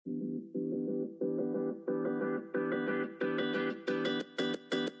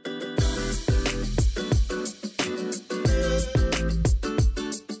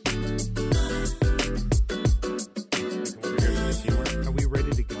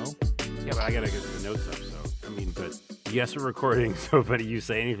I gotta get the notes up. So I mean, but yes, we're recording. So if you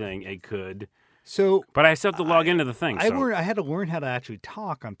say anything, it could. So, but I still have to log into the thing. I had to learn how to actually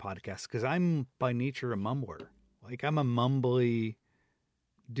talk on podcasts because I'm by nature a mumbler. Like I'm a mumbly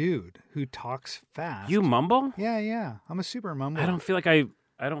dude who talks fast. You mumble? Yeah. I'm a super mumbler. I don't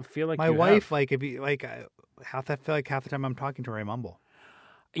feel like my you wife. have. Like if you like, I feel like half the time I'm talking to her, I mumble.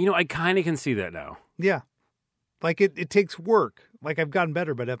 You know, I kind of can see that now. Yeah, like it takes work. Like I've gotten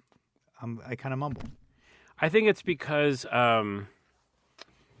better, but I kind of mumble. I think it's because, well,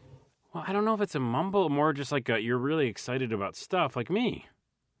 I don't know if it's a mumble, more just like you're really excited about stuff, like me,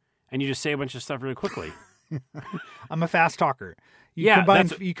 and you just say a bunch of stuff really quickly. I'm a fast talker.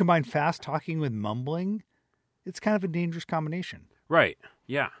 You combine fast talking with mumbling, it's kind of a dangerous combination. Right.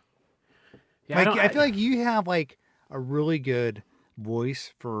 Yeah. Like, I feel like you have like a really good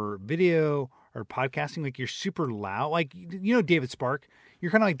voice for video or podcasting. Like you're super loud. Like, you know, David Spark,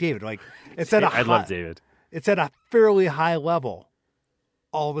 you're kind of like David. Like it's at I love David. It's at a fairly high level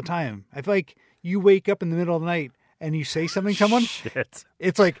all the time. I feel like you wake up in the middle of the night and you say something to someone. Shit.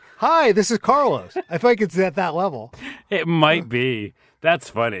 It's like, hi, this is Carlos. I feel like it's at that level. It might be. That's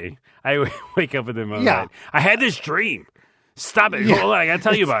funny. I wake up in the middle of the night. I had this dream. Stop it. Yeah. Hold on. I got to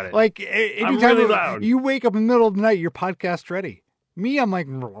tell you about it. Like, I'm really loud. You wake up in the middle of the night, you're podcast ready. Me, I'm like...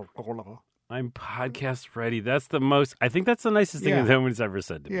 I'm podcast ready. That's the most... I think that's the nicest thing that anyone's ever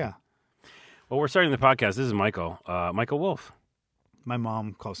said to me. Yeah. Well, we're starting the podcast. This is Michael. Michael Wolf. My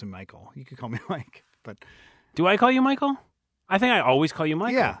mom calls him Michael. You could call me Mike, but... Do I call you Michael? I think I always call you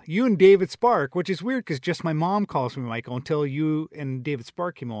Michael. Yeah, you and David Spark, which is weird because just my mom calls me Michael until you and David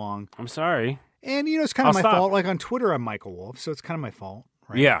Spark came along. I'm sorry. And, you know, it's kind of my fault. Like on Twitter, I'm Michael Wolf, so it's kind of my fault.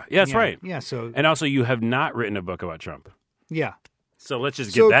 Right? Yeah, that's right. Yeah, so... And also, you have not written a book about Trump. Yeah. So let's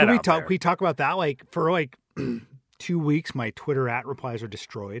just get that out there. Can we talk about that? Like, for like 2 weeks, my Twitter @ replies are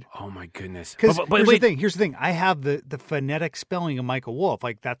destroyed. Oh, my goodness. Because here's the thing. I have the phonetic spelling of Michael Wolf.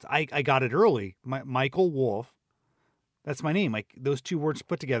 Like, that's... I got it early. Michael Wolf. That's my name. Like, those two words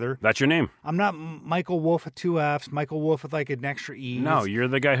put together. That's your name. I'm not Michael Wolf with 2 Fs. Michael Wolf with like an extra E. No, you're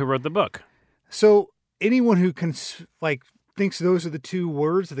the guy who wrote the book. So anyone who can like thinks those are the 2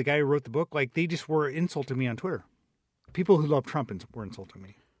 words of the guy who wrote the book, like they just were insulting me on Twitter. People who love Trump were insulting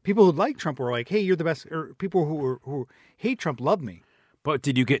me. People who like Trump were like, "Hey, you're the best." Or people who hate Trump love me. But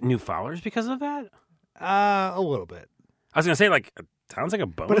did you get new followers because of that? A little bit. I was gonna say like. Sounds like a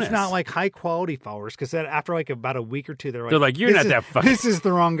bonus. But it's not like high quality followers because after like about a week or 2, they're like, "You're not that fucking." This is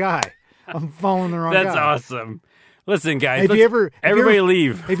the wrong guy. I'm following the wrong guy. That's awesome. Listen, guys. Everybody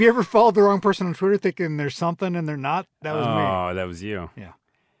leave. Have you ever followed the wrong person on Twitter thinking there's something and they're not? That was me. Oh, that was you. Yeah.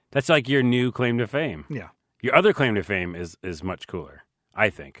 That's like your new claim to fame. Yeah. Your other claim to fame is much cooler, I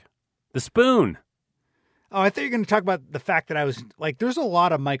think. The spoon. Oh, I thought you were going to talk about the fact that I was like, there's a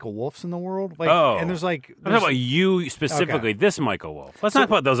lot of Michael Wolfs in the world. Like, and there's like, I'm talking about you specifically. Okay. This Michael Wolf. Let's talk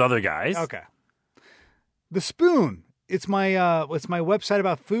about those other guys. Okay. The Spoon. It's my website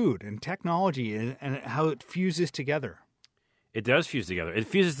about food and technology and how it fuses together. It does fuse together. It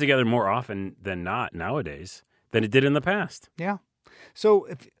fuses together more often than not nowadays than it did in the past. Yeah. So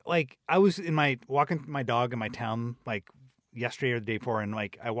if like I was walking my dog in my town like yesterday or the day before, and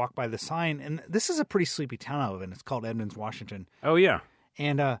like I walked by the sign, and this is a pretty sleepy town I live in. It's called Edmonds, Washington. Oh yeah.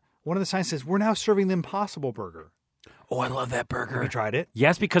 And one of the signs says, "We're now serving the Impossible Burger." Oh, I love that burger. Have you tried it?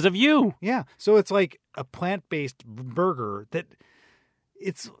 Yes, because of you. Yeah. So it's like a plant-based burger that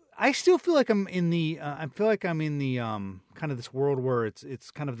I still feel like I'm in the kind of this world where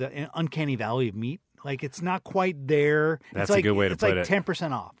it's kind of the uncanny valley of meat. Like, it's not quite there. That's a good way to put it. It's like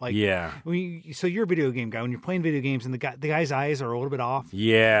 10% off. Like, yeah. So you're a video game guy. When you're playing video games and the guy's eyes are a little bit off.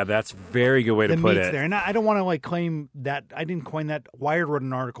 Yeah, that's a very good way to put it. The meat's there. And I don't want to, like, claim that. I didn't coin that. Wired wrote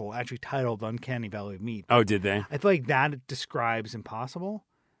an article actually titled Uncanny Valley of Meat. Oh, did they? I feel like that describes Impossible.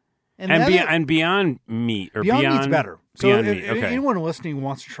 And Beyond Meat. Or Beyond Meat's better. Beyond so Meat, okay. Anyone listening who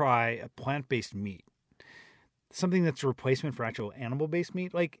wants to try a plant-based meat, something that's a replacement for actual animal-based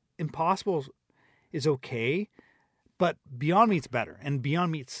meat, like Impossible is okay, but Beyond Meat's better. And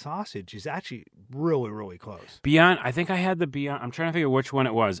Beyond Meat sausage is actually really, really close. I think I had the Beyond. I'm trying to figure which one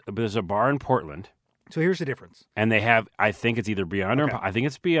it was. But there's a bar in Portland. So here's the difference. And they have, I think it's either Beyond or I think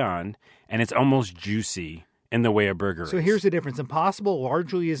it's Beyond, and it's almost juicy in the way a burger is. So here's the difference. Impossible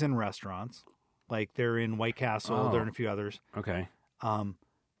largely is in restaurants. Like they're in White Castle, they're in a few others. Okay.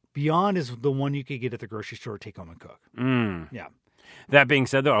 Beyond is the one you could get at the grocery store, take home and cook. Yeah. That being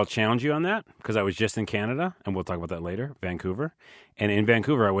said, though, I'll challenge you on that because I was just in Canada, and we'll talk about that later, Vancouver. And in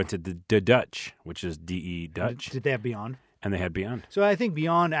Vancouver, I went to the Dutch, which is D-E Dutch. Did they have Beyond? And they had Beyond. So I think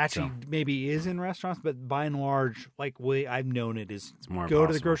Beyond actually maybe is in restaurants, but by and large, like way I've known it is more go to the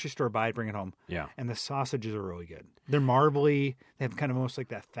impossible. grocery store, buy it, bring it home. Yeah. And the sausages are really good. They're marbly. They have kind of almost like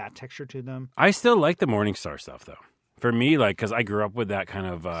that fat texture to them. I still like the Morningstar stuff, though. For me, like, because I grew up with that kind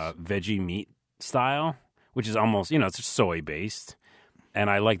of veggie meat style, which is almost, it's just soy-based. And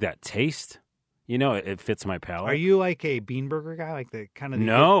I like that taste. It fits my palate. Are you like a bean burger guy? Like the kind of...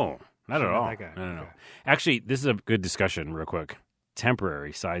 No, not at Not all. that guy. No. Okay. Actually, this is a good discussion, real quick.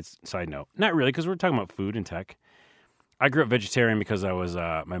 Temporary side note. Not really, because we're talking about food and tech. I grew up vegetarian because I was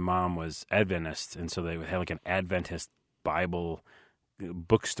my mom was Adventist, and so they had like an Adventist Bible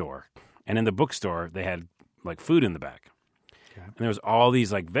bookstore. And in the bookstore, they had like food in the back. Okay. And there was all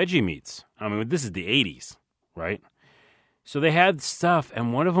these like veggie meats. I mean, this is the 80s, right? So they had stuff,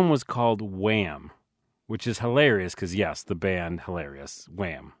 and one of them was called Wham, which is hilarious because, yes, the band, hilarious.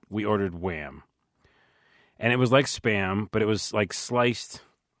 Wham. We ordered Wham. And it was like Spam, but it was like sliced,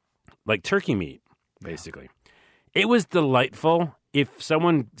 like turkey meat, basically. Yeah. It was delightful. If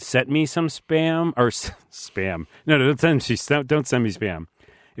someone sent me some Spam, or Spam. No, don't send me Spam.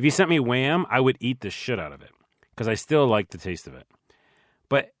 If you sent me Wham, I would eat the shit out of it because I still like the taste of it.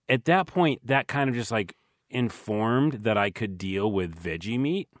 But at that point, that kind of just like informed that I could deal with veggie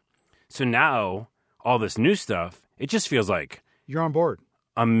meat. So now, all this new stuff, it just feels like... You're on board.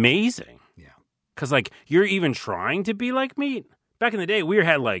 Amazing. Yeah. Because, like, you're even trying to be like meat. Back in the day, we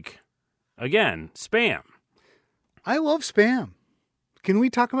had, like, again, Spam. I love Spam. Can we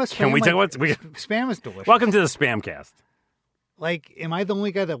talk about Spam? Can we talk about... Spam is delicious. Welcome to the Spamcast. Like, am I the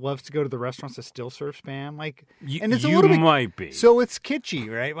only guy that loves to go to the restaurants that still serve Spam? Like, And it's you a little bit, might be. So it's kitschy,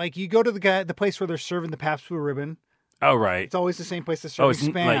 right? Like, you go to the place where they're serving the Pabst Blue Ribbon. Oh, right. It's always the same place that's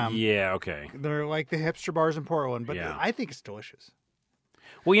serving Spam. Like, yeah, okay. They're like the hipster bars in Portland, but Yeah. I think it's delicious.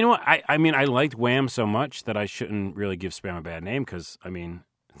 Well, you know what? I mean, I liked Wham so much that I shouldn't really give Spam a bad name because, I mean,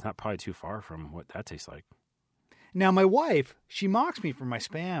 it's not probably too far from what that tastes like. Now, my wife, she mocks me for my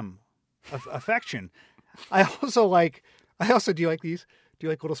Spam affection. I also, do you like these? Do you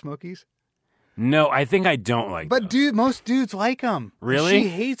like Little Smokies? No, I think I don't like But those. dude, most dudes like them. Really? She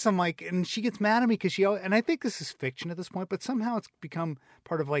hates them, like, and she gets mad at me because and I think this is fiction at this point, but somehow it's become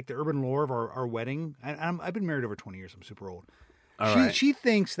part of like the urban lore of our wedding. I've been married over 20 years. I'm super old. Right. She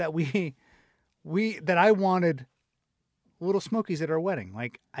thinks that that I wanted Little Smokies at our wedding.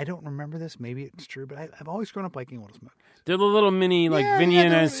 Like, I don't remember this. Maybe it's true, but I've always grown up liking Little Smokies. They're the little mini, like,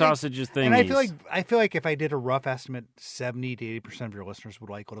 Vienna sausages thingies. And I feel like if I did a rough estimate, 70 to 80% of your listeners would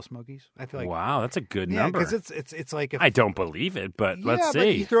like Little Smokies. I feel like Wow, that's a good number. because it's like if, I don't believe it, but let's but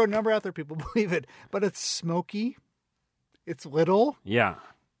see. you throw a number out there, people believe it. But it's smoky. It's little. Yeah.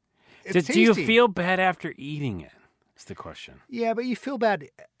 It's Do you tasty. feel bad after eating it? That's the question. Yeah, but you feel bad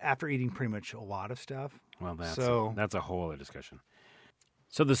after eating pretty much a lot of stuff. Well, that's a whole other discussion.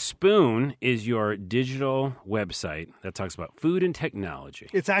 So the Spoon is your digital website that talks about food and technology.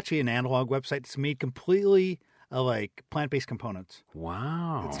 It's actually an analog website. It's made completely like plant-based components.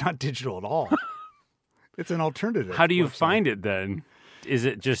 Wow. It's not digital at all. It's an alternative. How do you website. find it then? Is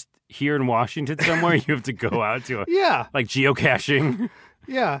it just here in Washington somewhere? You have to go out to Yeah, like geocaching?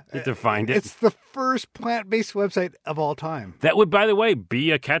 yeah. You have to find it? It's the first plant-based website of all time. That would, by the way,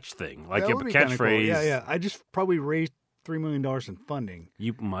 be a catch thing. Like That a would be kinda cool. catchphrase. Yeah. I just probably raised $3 million in funding.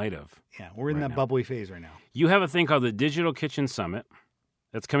 You might have. Yeah, we're in Right that now. bubbly phase right now. You have a thing called the Digital Kitchen Summit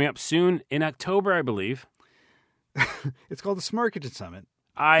that's coming up soon in October, I believe. It's called the Smart Kitchen Summit.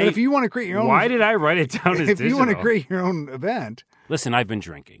 But if you want to create your own, Why did I write it down as if you want to digital? create your own event, Listen, I've been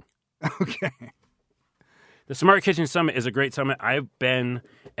drinking. okay. The Smart Kitchen Summit is a great summit. I've been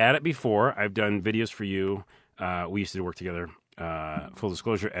at it before. I've done videos for you. We used to work together, full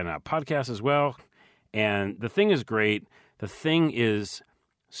disclosure, and a podcast as well. And the thing is great. The thing is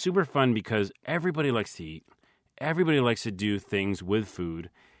super fun because everybody likes to eat. Everybody likes to do things with food.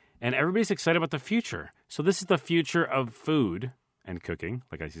 And everybody's excited about the future. So this is the future of food and cooking,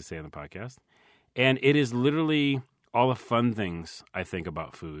 like I used to say on the podcast. And it is literally all the fun things I think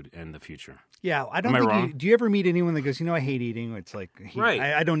about food and the future. Yeah, I don't Am I think wrong? do you ever meet anyone that goes, I hate eating? It's like, Right.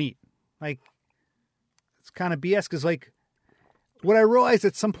 I don't eat. Like, it's kind of BS because, like, what I realized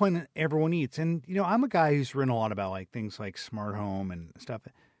at some point everyone eats. And, I'm a guy who's written a lot about, like, things like smart home and stuff.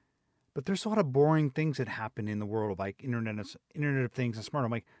 But there's a lot of boring things that happen in the world of, like, Internet of Things and smart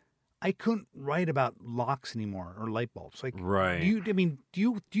home. Like, I couldn't write about locks anymore or light bulbs. Like, Right. Do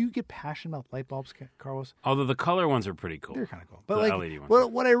you get passionate about light bulbs, Carlos? Although the color ones are pretty cool. They're kind of cool. But The like, LED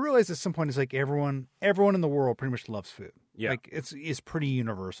ones. what I realized at some point is like everyone in the world pretty much loves food. Yeah. Like it's pretty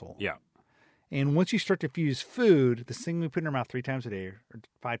universal. Yeah. And once you start to fuse food, this thing we put in our mouth 3 times a day, or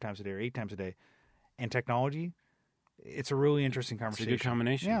 5 times a day, or 8 times a day, and technology, it's a really interesting It's a conversation. good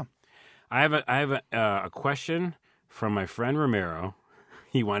combination. Yeah. I have a question from my friend Romero.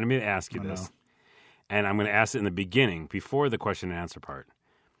 He wanted me to ask you this, and I'm going to ask it in the beginning before the question and answer part.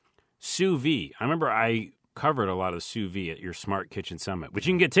 Sous vide. I remember I covered a lot of sous vide at your Smart Kitchen Summit, which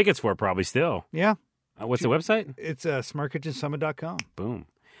you can get tickets for probably still. Yeah. What's the website? It's smartkitchensummit.com. Boom.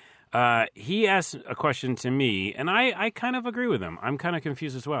 He asked a question to me, and I kind of agree with him. I'm kind of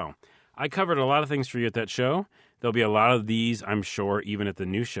confused as well. I covered a lot of things for you at that show. There'll be a lot of these, I'm sure, even at the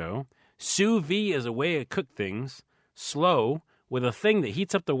new show. Sous vide is a way to cook things slow with a thing that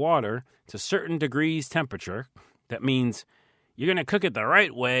heats up the water to certain degrees temperature. That means you're going to cook it the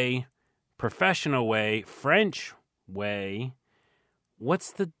right way, professional way, French way.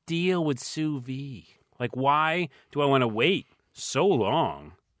 What's the deal with sous vide? Like, why do I want to wait so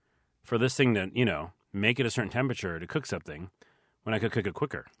long for this thing to, make it a certain temperature to cook something when I could cook it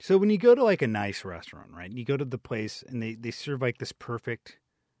quicker? So when you go to like a nice restaurant, right? You go to the place and they serve like this perfect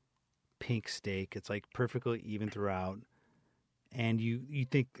pink steak. It's like perfectly even throughout. And you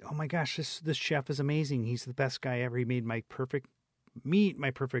think, oh my gosh, this chef is amazing. He's the best guy ever. He made my perfect meat, my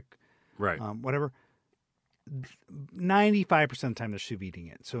perfect whatever. 95% of the time they're sous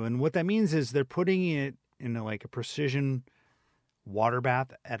videing it. So, and what that means is they're putting it in like a precision water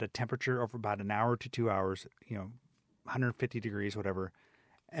bath at a temperature of about an hour to 2 hours, 150 degrees, whatever.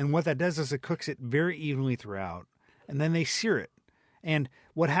 And what that does is it cooks it very evenly throughout, and then they sear it. And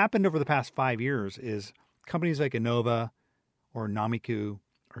what happened over the past 5 years is companies like Innova or Namiku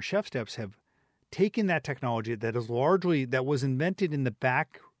or Chef Steps have taken that technology that was invented in the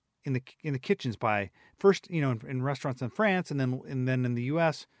back in the kitchens by first, in restaurants in France and then in the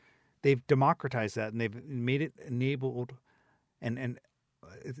US. They've democratized that, and they've made it enabled and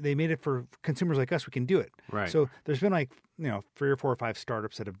they made it for consumers like us. We can do it. Right. So there's been 3 or 4 or 5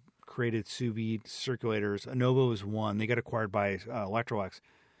 startups that have created sous vide circulators. Innova is one. They got acquired by Electrolux.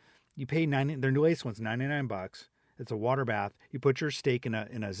 You pay their latest one's $99. It's a water bath. You put your steak in a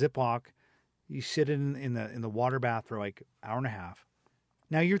Ziploc. You sit in the water bath for like an hour and a half.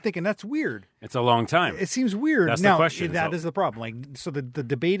 Now you're thinking that's weird. It's a long time. It seems weird. That's now, the question. That is the problem. Like, so the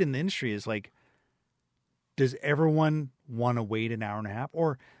debate in the industry is like, does everyone want to wait an hour and a half?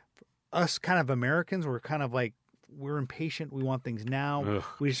 Or us kind of Americans, we're impatient. We want things now. Ugh.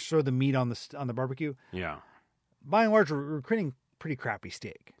 We just throw the meat on the barbecue. Yeah. By and large, we're creating pretty crappy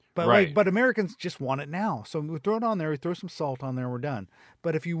steak. But Right. but Americans just want it now. So we throw it on there, we throw some salt on there, we're done.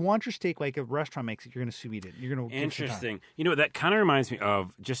 But if you want your steak like a restaurant makes it, you're going to sous vide it. You're going to Interesting. That kind of reminds me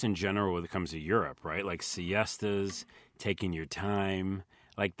of just in general when it comes to Europe, right? Like siestas, taking your time.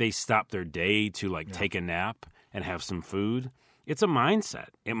 Like they stop their day to take a nap and have some food. It's a mindset.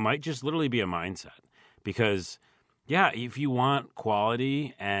 It might just literally be a mindset because, if you want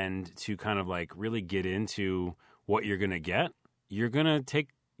quality and to kind of really get into what you're going to get, you're going to take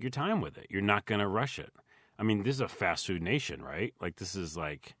your time with it. You're not going to rush it. I mean, this is a fast food nation, right? Like this is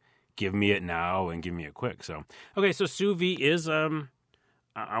give me it now and give me it quick. So, okay, so sous vide is,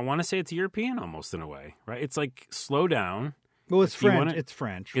 I want to say it's European almost in a way, right? It's like slow down. Well, it's French. It's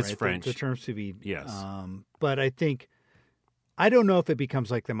French. It's right? French. The term sous vide. Yes. But I don't know if it becomes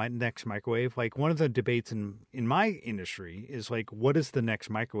like the next microwave. Like one of the debates in my industry is what is the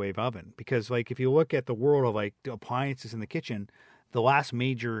next microwave oven? Because if you look at the world of the appliances in the kitchen, the last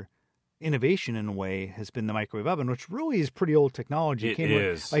major innovation in a way has been the microwave oven, which really is pretty old technology. It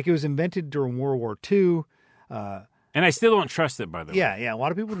is. It was invented during World War II. And I still don't trust it, by the way. Yeah. A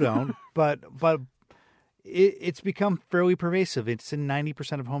lot of people don't, but it's become fairly pervasive. It's in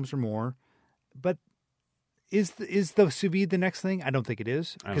 90% of homes or more. But is the sous vide the next thing? I don't think it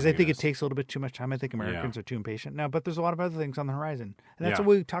is, because I think it takes a little bit too much time. I think Americans are too impatient now. But there's a lot of other things on the horizon, and that's what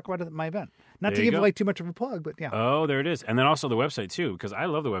we talk about at my event. Not to give too much of a plug, but yeah. Oh, there it is, and then also the website too, because I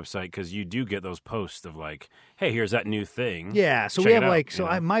love the website because you do get those posts of hey, here's that new thing. Yeah, so Check we it have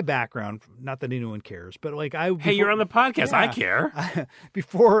out, my background. Not that anyone cares, but hey, you're on the podcast. I care.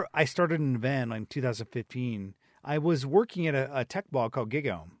 Before I started an event in 2015, I was working at a tech blog called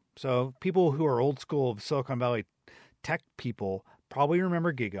GigHome. So people who are old school Silicon Valley tech people probably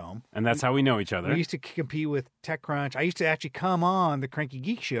remember GigHome. And that's how we know each other. We used to compete with TechCrunch. I used to actually come on the Cranky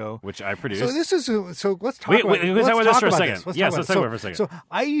Geek Show, which I produced. So let's talk about this. Let's talk about this for a second. Let's talk about it for a second. So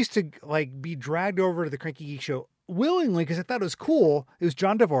I used to be dragged over to the Cranky Geek Show willingly because I thought it was cool. It was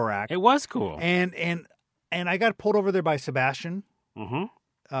John Dvorak. It was cool. And I got pulled over there by Sebastian,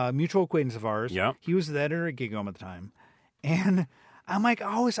 mutual acquaintance of ours. Yeah. He was the editor at GigHome at the time. And I'm like,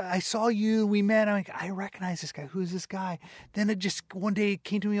 I saw you. We met. I'm like, I recognize this guy. Who's this guy? Then it just one day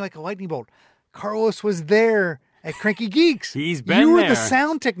came to me like a lightning bolt. Carlos was there at Cranky Geeks. He's been You were there. the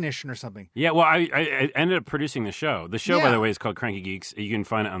sound technician or something. Yeah, well, I ended up producing the show. The show, by Yeah. the way, is called Cranky Geeks. You can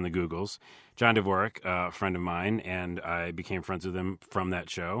find it on the Googles. John Dvorak, a friend of mine, and I became friends with him from that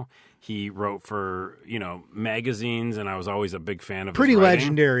show. He wrote for, magazines, and I was always a big fan of Pretty his writing.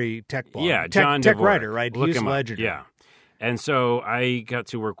 legendary tech blog. Yeah, tech, John tech Dvorak. writer, right? Look He's him up. legendary. Yeah. And so I got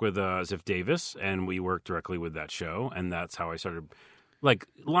to work with Ziff Davis, and we worked directly with that show, and that's how I started,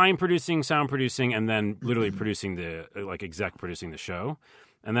 line producing, sound producing, and then literally producing exec producing the show.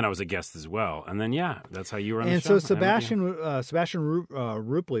 And then I was a guest as well. And then, that's how you were on the And show. so Sebastian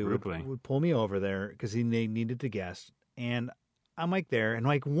Rupley would pull me over there because they needed to guest. And I'm there. And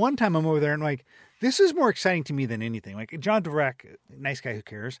one time I'm over there and this is more exciting to me than anything. John Dvorak, nice guy, who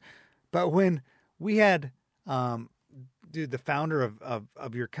cares? But when we had, the founder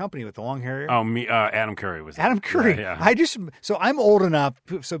of your company with the long hair. Oh, me, Adam Curry was Adam Curry. Yeah. So I'm old enough.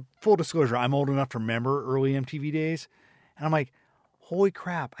 So full disclosure, I'm old enough to remember early MTV days. And I'm holy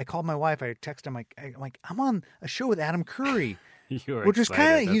crap. I called my wife. I texted him. I'm on a show with Adam Curry. Which was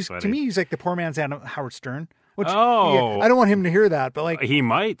kind of, to me, he's like the poor man's Howard Stern. Which, I don't want him to hear that, but he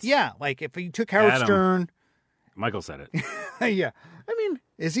might. Yeah. If you took Howard Stern. Michael said it. Yeah. I mean,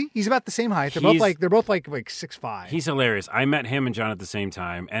 is he? He's about the same height. They're both 6'5". He's hilarious. I met him and John at the same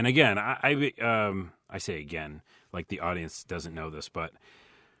time. And again, I say again, the audience doesn't know this, but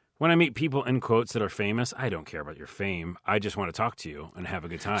when I meet people in quotes that are famous, I don't care about your fame. I just want to talk to you and have a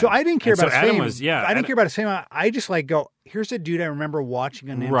good time. So I didn't care about his Adam fame. I didn't care about his fame. I just go, here's a dude I remember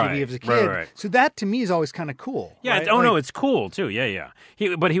watching on MTV as a kid. Right. So that to me is always kind of cool. Yeah. Right? No, it's cool too. Yeah.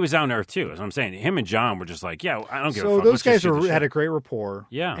 But he was down to earth too. As I'm saying, him and John were just I don't give a fuck. So those guys Let's just had a great rapport.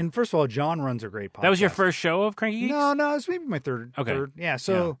 Yeah. And first of all, John runs a great podcast. That was your first show of Cranky Geeks? No, it was maybe my third. Okay. Yeah.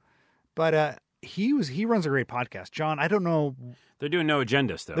 So, but he runs a great podcast. John, I don't know. They're doing No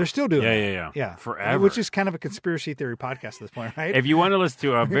Agenda still. They're still doing it. Yeah. Forever. Which is kind of a conspiracy theory podcast at this point, right? If you want to listen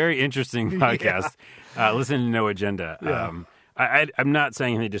to a very interesting podcast, listen to No Agenda. Yeah. I'm not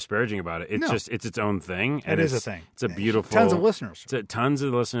saying anything disparaging about it. It's it's its own thing. And it is a thing. It's a beautiful... Tons of listeners. Tons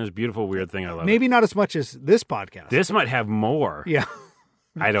of listeners. Beautiful, weird thing. I love Maybe it. not as much as this podcast. This might have more. Yeah.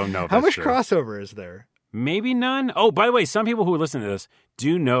 I don't know if How that's much true. crossover is there? Maybe none. Oh, by the way, some people who listen to this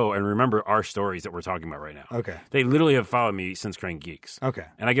do know and remember our stories that we're talking about right now. Okay. They literally have followed me since Cranky Geeks. Okay.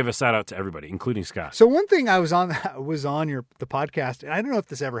 And I give a shout out to everybody, including Scott. So one thing I was on the podcast, and I don't know if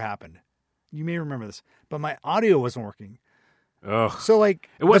this ever happened. You may remember this, but my audio wasn't working. Ugh. So It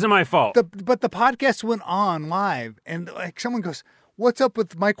wasn't my fault. But the podcast went on live, and someone goes, "What's up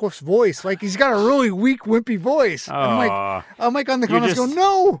with Mike Wolf's voice? He's got a really weak, wimpy voice." And I'm on the comments going,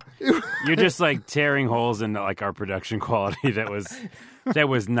 "No." You're just tearing holes in our production quality that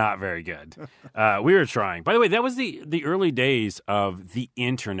was not very good. We were trying. By the way, that was the early days of the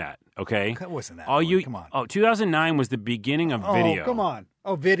internet. Okay, That wasn't that. Come on. Oh, 2009 was the beginning of video. Oh, come on.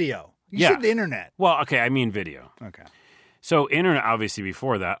 Oh, video. You Yeah. said the internet. Well, okay, I mean video. Okay. So internet, obviously,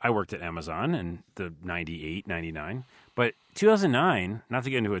 before that, I worked at Amazon in the 98, 99. But 2009, not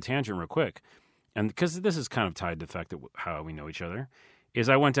to get into a tangent real quick, and because this is kind of tied to the fact that how we know each other, is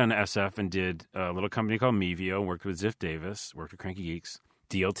I went down to SF and did a little company called Mevio, worked with Ziff Davis, worked with Cranky Geeks.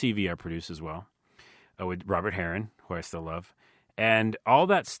 DLTV I produced as well, with Robert Heron, who I still love. And all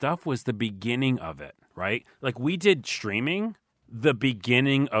that stuff was the beginning of it, right? We did streaming, the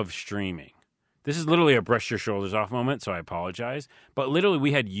beginning of streaming. This is literally a brush your shoulders off moment, so I apologize. But literally,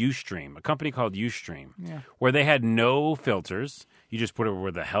 we had Ustream, a company called Ustream, where they had no filters. You just put it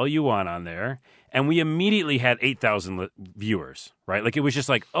where the hell you want on there. And we immediately had 8,000 viewers, right? It was just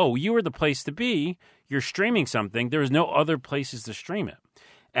oh, you were the place to be. You're streaming something. There was no other places to stream it.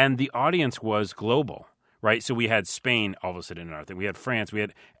 And the audience was global, right? So we had Spain all of a sudden in our thing. We had France. We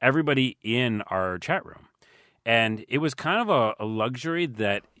had everybody in our chat room. And it was kind of a luxury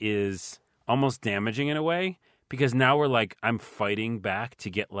that is almost damaging in a way, because now we're I'm fighting back to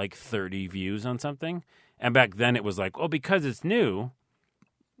get 30 views on something. And back then it was because it's new,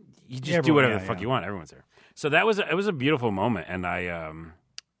 you just do whatever the fuck you want. Everyone's there. So it was a beautiful moment. And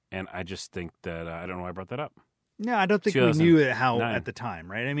I just think that, I don't know why I brought that up. No, I don't think we knew it at the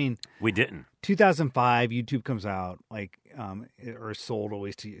time, right? I mean, we didn't. 2005, YouTube comes out, or sold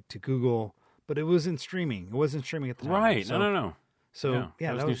always to Google, but it wasn't streaming. It wasn't streaming at the time. Right. So, No. So,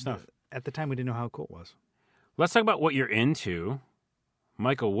 that was new stuff. At the time, we didn't know how cool it was. Let's talk about what you're into.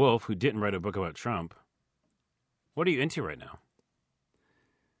 Michael Wolff, who didn't write a book about Trump. What are you into right now?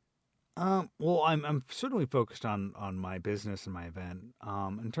 Well, I'm certainly focused on my business and my event.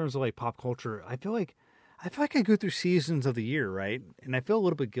 In terms of pop culture, I feel like I go through seasons of the year, right? And I feel a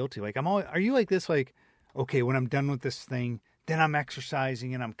little bit guilty. Are you like this? Okay, when I'm done with this thing, then I'm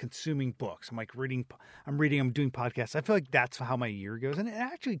exercising and I'm consuming books. I'm like I'm doing podcasts. I feel like that's how my year goes. And it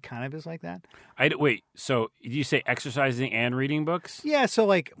actually kind of is like that. Wait, so did you say exercising and reading books? Yeah. So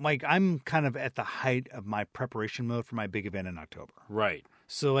like I'm kind of at the height of my preparation mode for my big event in October. Right.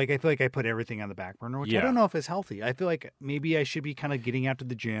 So like I feel like I put everything on the back burner, which I Yeah. don't know if is healthy. I feel like maybe I should be kind of getting out to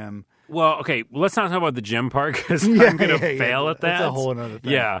the gym. Well, okay, let's not talk about the gym part because I'm going to fail at that. That's a whole other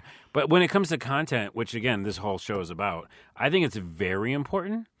thing. Yeah. But when it comes to content, which again, this whole show is about, I think it's very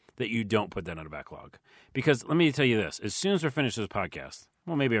important that you don't put that on a backlog. Because let me tell you this, as soon as we're finished this podcast,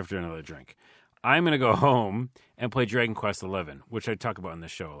 well, maybe after another drink, I'm going to go home and play Dragon Quest XI, which I talk about in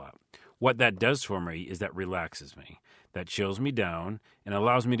this show a lot. What that does for me is that relaxes me. That chills me down and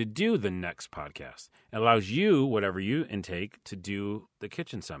allows me to do the next podcast. It allows you, whatever you intake, to do the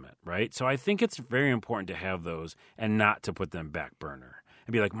Kitchen Summit, right? So I think it's very important to have those and not to put them back burner.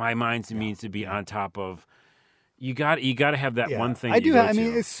 And be like, my mind needs to be on top of. You got to have that one thing. I do. I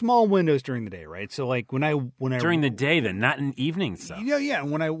mean, it's small windows during the day, right? So like when I during the day, then not in evening stuff. Yeah.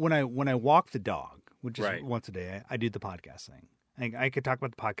 When I walk the dog, which is Right. once a day, I do the podcast thing. I could talk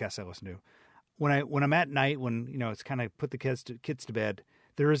about the podcast I listen to. When I'm at night, when it's kind of put the kids to bed,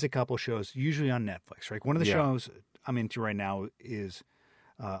 there is a couple shows usually on Netflix. Right, one of the shows I'm into right now is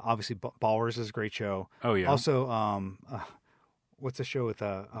obviously Ballers is a great show. Oh yeah. Also, what's the show with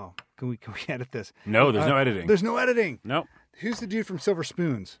can we edit this? No, there's no editing. There's no editing. Nope. Who's the dude from Silver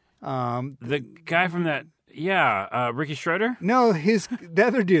Spoons? The guy from that, Ricky Schroeder? No, the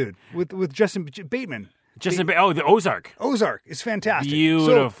other dude with Justin Bateman. The Ozark. Ozark is fantastic.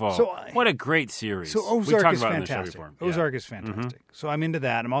 Beautiful. What a great series. So we Ozark talked is about it in the show fantastic. before. Ozark is fantastic. So I'm into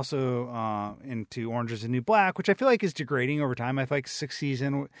that. I'm also into Orange is the New Black, which I feel like is degrading over time. I feel like 6th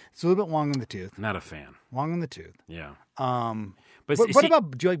season. It's a little bit long in the tooth. Not a fan. Long in the tooth. Yeah. But what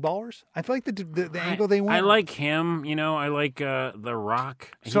about, do you like Ballers? I feel like the angle they went. I like him. I like The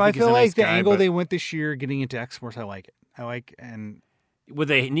Rock. So I feel like the angle they went this year, getting into X-Force, I like it. Well,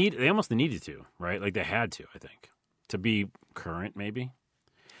 they almost needed to, right? Like they had to, I think, to be current, maybe.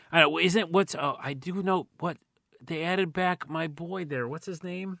 I don't know. Isn't what's? Oh, I do know what they added back. My boy there. What's his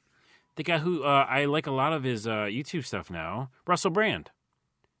name? The guy who I like a lot of his YouTube stuff now. Russell Brand.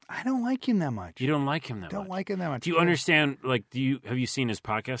 I don't like him that much. You don't like him that much. Don't like him that much. Do you understand? Like, have you seen his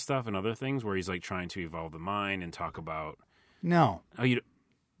podcast stuff and other things where he's like trying to evolve the mind and talk about? No. Oh,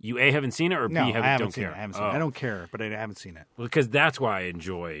 you A, haven't seen it, or B, I haven't don't seen care? it. I haven't seen it. I don't care, but I haven't seen it. Well, because that's why I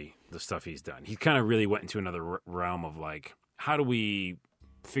enjoy the stuff he's done. He kind of really went into another realm of like, how do we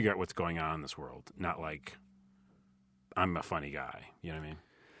figure out what's going on in this world? Not like, I'm a funny guy. You know what I mean?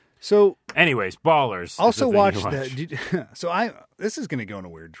 So, anyways, Ballers. Also watched this is going to go in a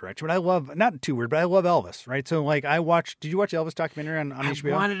weird direction, but I love, not too weird, but I love Elvis, right? So like did you watch the Elvis documentary on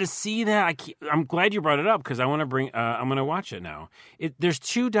HBO? I wanted to see that. I'm glad you brought it up because I want to I'm going to watch it now. There's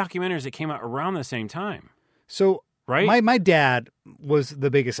 2 documentaries that came out around the same time. So right? My dad was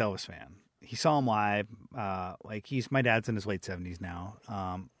the biggest Elvis fan. He saw him live. My dad's in his late 70s now.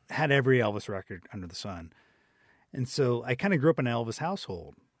 Had every Elvis record under the sun. And so I kind of grew up in an Elvis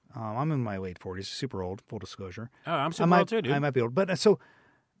household. I'm in my late 40s, super old, full disclosure. Oh, I'm super old too, dude. I might be old. But so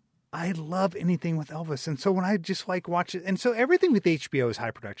I love anything with Elvis. And so when I just watch it, and so everything with HBO is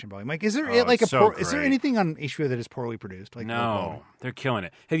high production volume. Like, is there is there anything on HBO that is poorly produced? Like, no, they're killing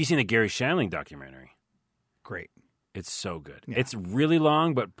it. Have you seen the Gary Shandling documentary? Great. It's so good. Yeah. It's really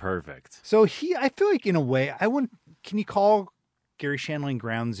long, but perfect. So I feel like in a way, can you call Gary Shandling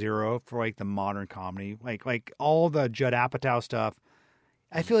ground zero for like the modern comedy? Like all the Judd Apatow stuff.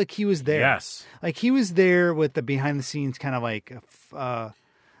 I feel like he was there. Yes. Like he was there with the behind the scenes kind of like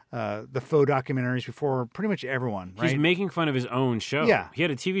the faux documentaries before pretty much everyone, right? He's making fun of his own show. Yeah. He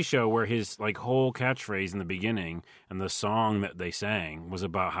had a TV show where his like whole catchphrase in the beginning and the song that they sang was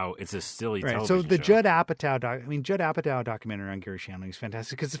about how it's a silly television So the show. Judd Apatow documentary on Gary Shandling is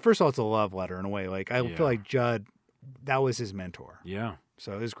fantastic because first of all, it's a love letter in a way. Like I feel like Judd, that was his mentor. Yeah.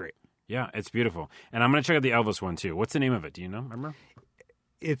 So it was great. Yeah, it's beautiful. And I'm going to check out the Elvis one too. What's the name of it? Do you know? Remember?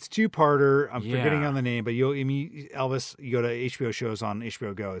 It's 2-parter. I'm forgetting on the name, but Elvis, you go to HBO shows on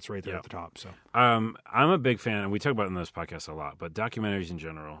HBO Go. It's right there at the top. So I'm a big fan, and we talk about it in this podcast a lot, but documentaries in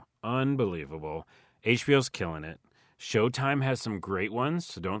general, unbelievable. HBO's killing it. Showtime has some great ones,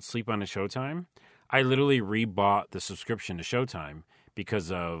 so don't sleep on a Showtime. I literally rebought the subscription to Showtime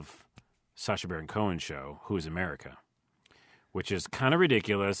because of Sacha Baron Cohen's show, Who is America? Which is kind of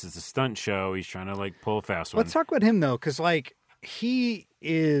ridiculous. It's a stunt show. He's trying to like pull a fast one. Let's talk about him though, because like he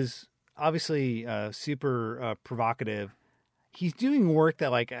is obviously super provocative. He's doing work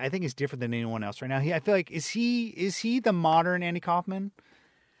that like I think is different than anyone else right now. I feel like is he the modern Andy Kaufman?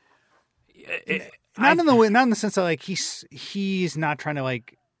 Not in the sense that like he's not trying to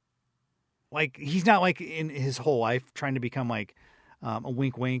like he's not like in his whole life trying to become like a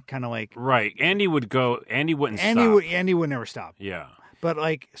wink wink kind of like right. Andy wouldn't stop. Andy would never stop. Yeah. But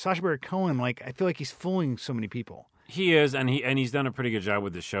like Sacha Baron Cohen, like I feel like he's fooling so many people. He is, and he's done a pretty good job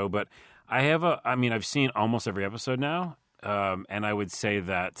with the show. But I've seen almost every episode now, and I would say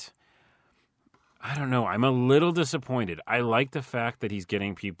that I don't know. I'm a little disappointed. I like the fact that he's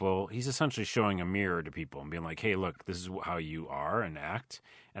getting people. He's essentially showing a mirror to people and being like, "Hey, look, this is how you are and act,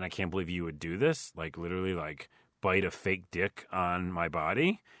 and I can't believe you would do this. Like literally, like bite a fake dick on my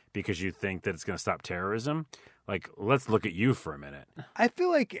body because you think that it's going to stop terrorism." Like, let's look at you for a minute. I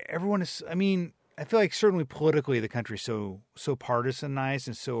feel like everyone is. I mean, I feel like certainly politically, the country's so partisanized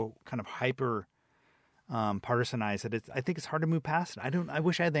and so kind of hyper partisanized that I think it's hard to move past it. I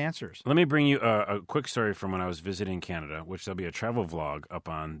wish I had the answers. Let me bring you a quick story from when I was visiting Canada, which there'll be a travel vlog up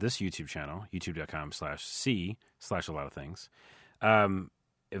on this YouTube channel, youtube.com/c/a lot of things,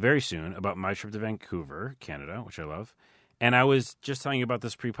 very soon about my trip to Vancouver, Canada, which I love. And I was just telling you about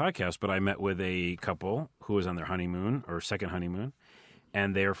this pre-podcast, but I met with a couple who was on their honeymoon or second honeymoon,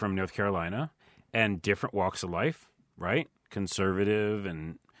 and they're from North Carolina and different walks of life, right? Conservative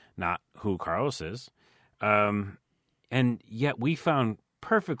and not who Carlos is. And yet we found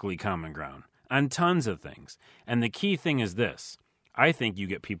perfectly common ground on tons of things. And the key thing is this. I think you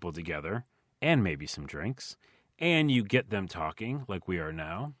get people together and maybe some drinks, and you get them talking like we are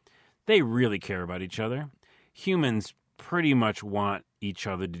now. They really care about each other. Humans pretty much want each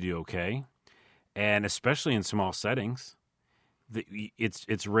other to do okay, and especially in small settings.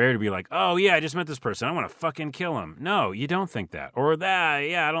 It's rare to be like, oh, yeah, I just met this person. I want to fucking kill him. No, you don't think that. Or that,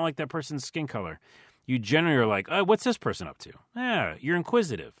 yeah, I don't like that person's skin color. You generally are like, oh, what's this person up to? Yeah, you're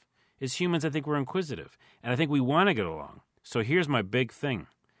inquisitive. As humans, I think we're inquisitive, and I think we want to get along. So here's my big thing.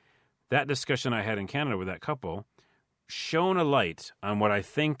 That discussion I had in Canada with that couple shone a light on what I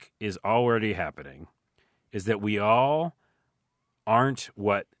think is already happening, is that we all aren't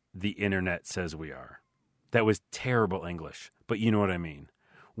what the internet says we are. That was terrible English, but you know what I mean.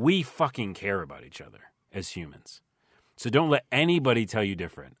 We fucking care about each other as humans. So don't let anybody tell you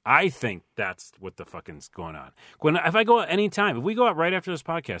different. I think that's what the fucking's going on. If I go out anytime, if we go out right after this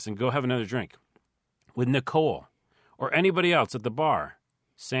podcast and go have another drink with Nicole or anybody else at the bar,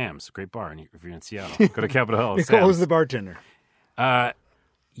 Sam's, great bar if you're in Seattle. Go to Capitol Hill. Nicole's the bartender.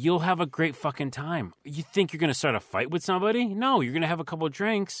 You'll have a great fucking time. You think you're going to start a fight with somebody? No, you're going to have a couple of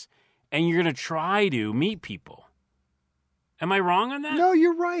drinks, and you're going to try to meet people. Am I wrong on that? No,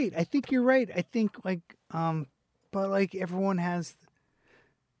 you're right. I think you're right. I think but like everyone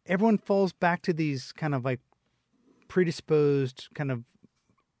falls back to these kind of like predisposed kind of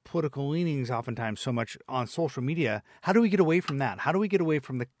political leanings oftentimes so much on social media. How do we get away from that? How do we get away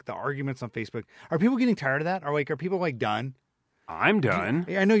from the arguments on Facebook? Are people getting tired of that? Are people like done? I'm done.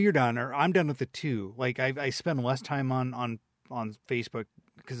 I know you're done, or I'm done with it too. Like I spend less time on Facebook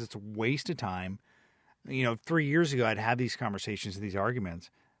because it's a waste of time. 3 years ago I'd have these conversations, these arguments,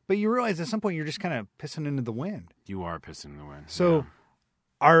 but you realize at some point you're just kind of pissing into the wind. You are pissing in the wind. So, yeah.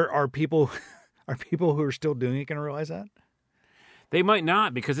 are people who are still doing it going to realize that? They might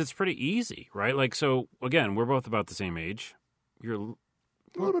not, because it's pretty easy, right? Like, so again, we're both about the same age. You're a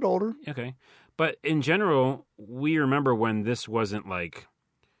little bit older. Okay. But in general, we remember when this wasn't like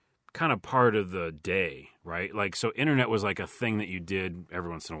kind of part of the day, right? Like, so internet was like a thing that you did every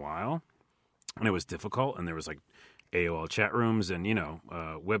once in a while, and it was difficult, and there was like AOL chat rooms and,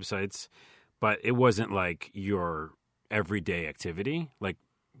 websites, but it wasn't like your everyday activity. Like,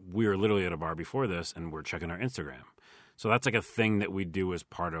 we were literally at a bar before this, and we're checking our Instagram. So that's like a thing that we do as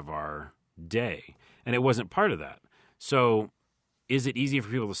part of our day, and it wasn't part of that. So is it easy for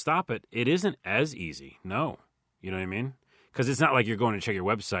people to stop it? It isn't as easy. No. You know what I mean? Because it's not like you're going to check your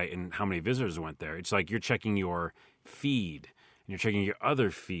website and how many visitors went there. It's like you're checking your feed and you're checking your other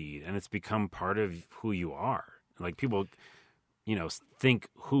feed, and it's become part of who you are. Like people, think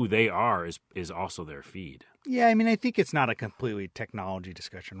who they are is also their feed. Yeah, I mean, I think it's not a completely technology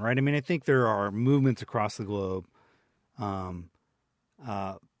discussion, right? I mean, I think there are movements across the globe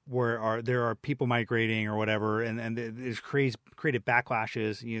where there are people migrating or whatever, and there's created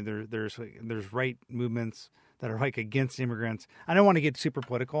backlashes. There's right movements that are like against immigrants. I don't want to get super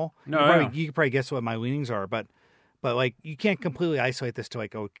political. No, you could probably guess what my leanings are, but like you can't completely isolate this to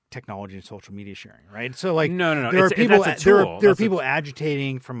like technology and social media sharing, right? So like no. There are people. That's a tool. There are people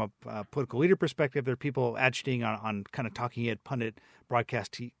agitating from a political leader perspective. There are people agitating on kind of talking head pundit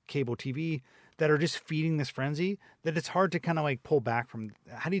broadcast cable TV that are just feeding this frenzy that it's hard to kind of like pull back from.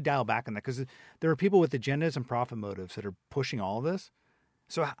 How do you dial back on that? Because there are people with agendas and profit motives that are pushing all of this.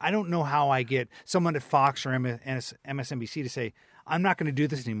 So I don't know how I get someone at Fox or MSNBC to say, I'm not going to do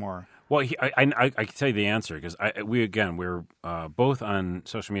this anymore. Well, I can tell you the answer because we're both on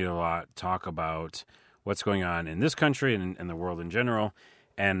social media a lot, talk about what's going on in this country and in the world in general,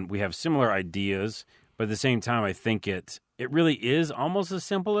 and we have similar ideas. But at the same time, I think it really is almost as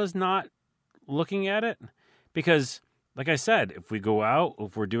simple as not looking at it, because, like I said, if we go out,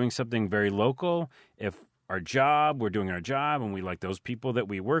 if we're doing something very local, if we're doing our job, and we like those people that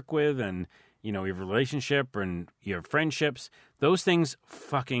we work with, and we have a relationship and you have friendships, those things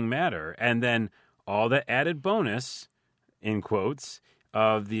fucking matter. And then all that added bonus, in quotes,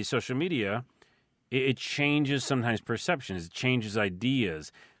 of the social media, it changes sometimes perceptions, it changes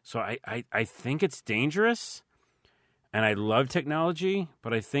ideas. So I think it's dangerous, and I love technology,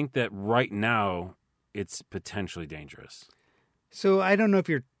 but I think that right now it's potentially dangerous. So I don't know if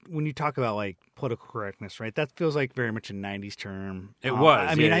when you talk about like political correctness, right? That feels like very much a '90s term. It was.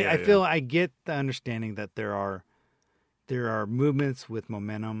 I mean, I feel I get the understanding that there are movements with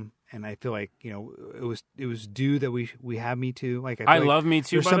momentum, and I feel like it was due that we have Me Too. Like I love Me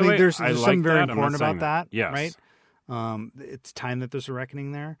Too. There's by something the way. there's I something like very that. important about that. Yes. Right. It's time that there's a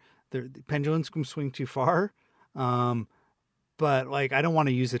reckoning there. The pendulums can swing too far. But like, I don't want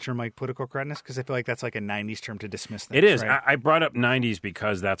to use the term like political correctness because I feel like that's like a '90s term to dismiss things. It is. Right? I brought up '90s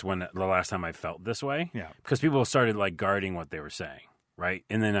because that's when the last time I felt this way. Yeah. Because people started like guarding what they were saying. Right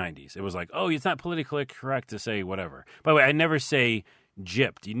in the '90s, it was like, oh, it's not politically correct to say whatever. By the way, I never say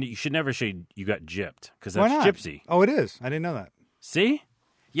gypped. You should never say you got gypped because that's gypsy. Oh, it is. I didn't know that. See?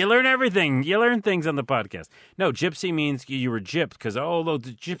 You learn everything. You learn things on the podcast. No, gypsy means you were gypped because, the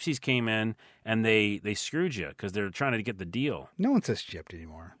gypsies came in and they screwed you because they're trying to get the deal. No one says gypped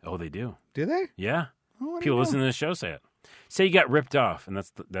anymore. Oh, they do. Do they? Yeah. Oh, people listen to the show say it. Say you got ripped off, and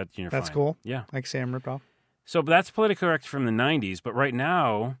that's you're That's fine. cool. Yeah. Like say I'm ripped off. So that's politically correct from the 90s, but right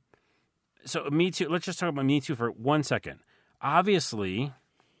now, so Me Too, let's just talk about Me Too for 1 second. Obviously,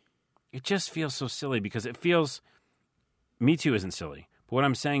 it just feels so silly because it feels, Me Too isn't silly. But what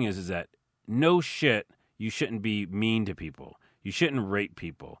I'm saying is that no shit, you shouldn't be mean to people. You shouldn't rape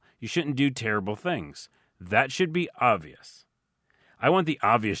people. You shouldn't do terrible things. That should be obvious. I want the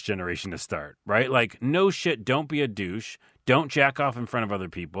obvious generation to start, right? Like, no shit, don't be a douche. Don't jack off in front of other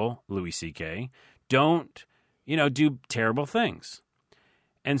people, Louis C.K. Don't, do terrible things.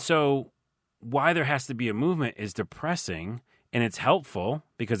 And so why there has to be a movement is depressing, and it's helpful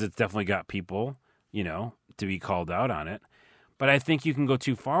because it's definitely got people, to be called out on it. But I think you can go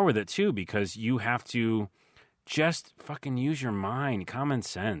too far with it too because you have to just fucking use your mind, common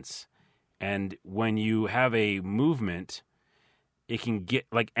sense. And when you have a movement, it can get,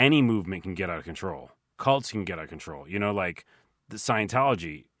 like any movement can get out of control. Cults can get out of control. Like the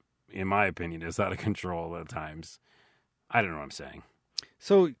Scientology, in my opinion, is out of control at times. I don't know what I'm saying.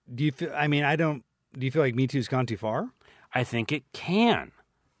 So do you feel, do you feel like Me Too's gone too far? I think it can.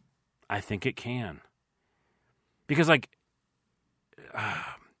 Because like,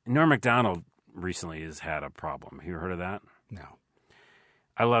 Norm Macdonald recently has had a problem. Have you heard of that? No.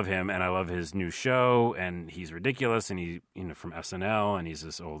 I love him, and I love his new show, and he's ridiculous, and he, from SNL, and he's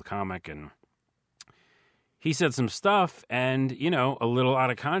this old comic, and he said some stuff, and, a little out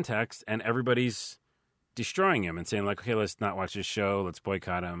of context, and everybody's destroying him and saying, like, okay, let's not watch this show, let's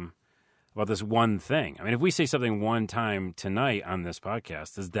boycott him about this one thing. I mean, if we say something one time tonight on this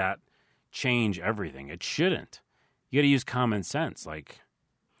podcast, does that change everything? It shouldn't. You got to use common sense, like.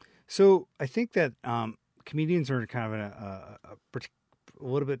 So I think that comedians are kind of in a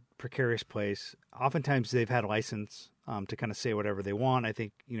little bit precarious place. Oftentimes they've had a license to kind of say whatever they want. I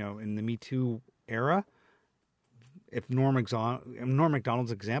think in the Me Too era, if Norm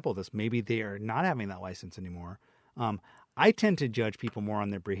Macdonald's example of this, maybe they are not having that license anymore. I tend to judge people more on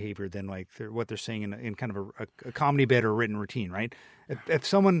their behavior than like what they're saying in kind of a comedy bit or written routine, right? If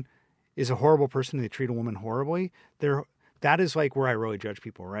someone is a horrible person and they treat a woman horribly, that is like where I really judge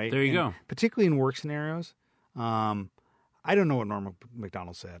people, right? There you go. Particularly in work scenarios. I don't know what Norm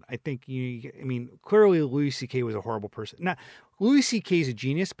Macdonald said. I think clearly Louis C.K. was a horrible person. Now, Louis C.K. is a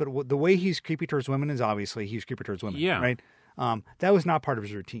genius, but the way he's creepy towards women is obviously he's creepy towards women, right? That was not part of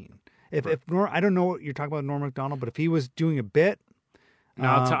his routine. If I don't know what you're talking about Norm Macdonald, but if he was doing a bit.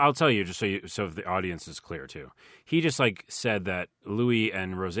 Now, I'll tell you, just so the audience is clear too. He just said that Louis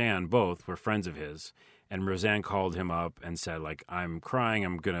and Roseanne both were friends of his, and Roseanne called him up and said, like, I'm crying,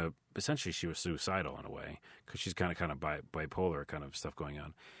 I'm gonna. Essentially, she was suicidal in a way because she's kind of bipolar kind of stuff going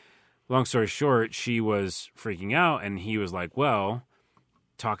on. Long story short, she was freaking out, and he was like, well,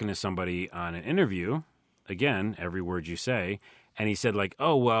 talking to somebody on an interview, again, every word you say, and he said like,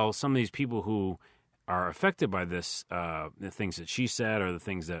 oh, well, some of these people who are affected by this, the things that she said or the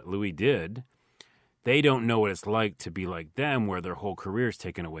things that Louis did, they don't know what it's like to be like them, where their whole career is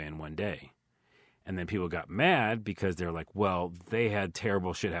taken away in one day. And then people got mad because they're like, well, they had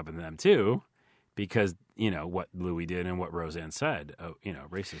terrible shit happen to them too, because, what Louis did and what Roseanne said,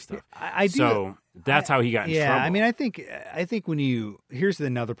 racist stuff. I do. So that's how he got in trouble. I mean, I think here's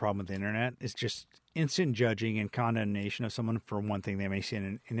another problem with the internet is just instant judging and condemnation of someone for one thing they may say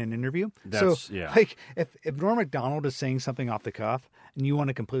in an interview. Like if Norm Macdonald is saying something off the cuff and you want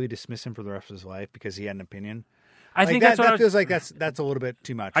to completely dismiss him for the rest of his life because he had an opinion, I think that feels like that's a little bit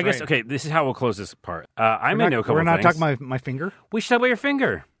too much. I guess. Okay, this is how we'll close this part. I may know a couple We're not things. talking my finger. We should talk about your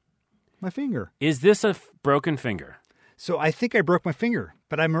finger. My finger. Is this a broken finger? So I think I broke my finger,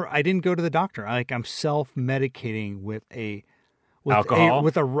 but I didn't go to the doctor. I'm self-medicating with alcohol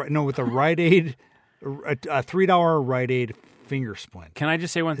with a Rite Aid, a $3 Rite Aid finger splint. Can I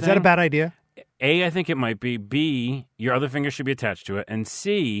just say one thing? Is that a bad idea? A, I think it might be. B, your other finger should be attached to it. And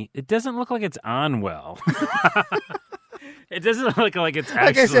C, it doesn't look like it's on well. It doesn't look like it's actually.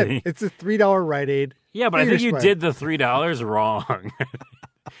 Like I said, it's a $3 Rite Aid. Yeah, but I think you did the $3 wrong.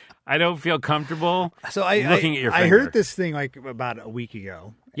 I don't feel comfortable looking at your finger. I heard this thing about a week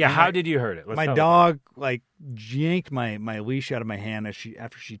ago. Yeah, how did you heard it? My dog yanked my leash out of my hand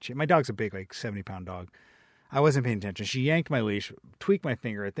after she. My dog's a big 70-pound dog. I wasn't paying attention. She yanked my leash, tweaked my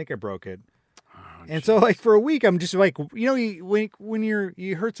finger. I think I broke it. And so for a week, I'm just when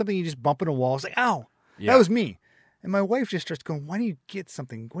you hurt something, you just bump in a wall. It's like, ow, that was me. And my wife just starts going, why don't you get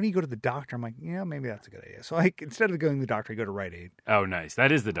something? Why don't you go to the doctor? I'm like, yeah, maybe that's a good idea. So instead of going to the doctor, I go to Rite Aid. Oh, nice.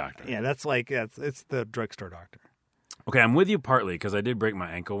 That is the doctor. Yeah, it's the drugstore doctor. Okay, I'm with you partly because I did break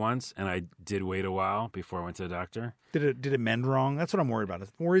my ankle once, and I did wait a while before I went to the doctor. Did it mend wrong? That's what I'm worried about. I'm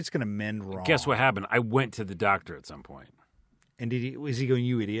worried it's going to mend wrong. Guess what happened? I went to the doctor at some point. And was he going,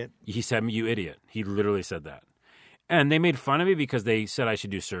 you idiot? He said, you idiot. He literally said that. And they made fun of me because they said I should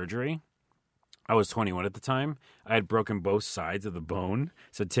do surgery. I was 21 at the time. I had broken both sides of the bone.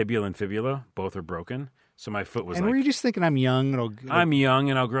 So tibial and fibula, both are broken. So my foot was and were you just thinking I'm young? I'm young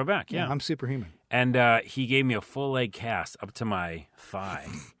and I'll grow back, yeah. I'm superhuman. And he gave me a full leg cast up to my thigh,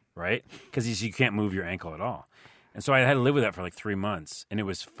 right? Because you can't move your ankle at all. And so I had to live with that for 3 months. And it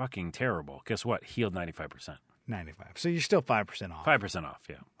was fucking terrible. Guess what? Healed 95%. 95. So you're still 5% off. 5% off,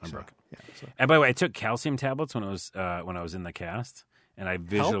 yeah. I'm broken. Yeah, and by the way, I took calcium tablets when I was in the cast. And I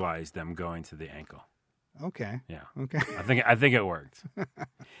visualized them going to the ankle. Okay. Yeah. Okay. I think it worked.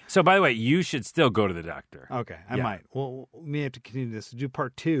 So, by the way, you should still go to the doctor. Okay, I might. Well, we may have to continue this. Do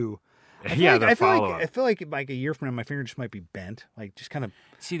part 2. The follow-up. I feel like a year from now, my finger just might be bent. Just kind of.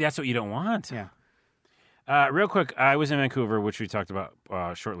 See, that's what you don't want. Yeah. Real quick, I was in Vancouver, which we talked about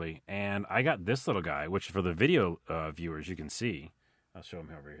shortly, and I got this little guy, which for the video viewers you can see. I'll show him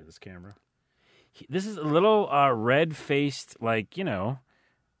over here. This camera. This is a little red-faced,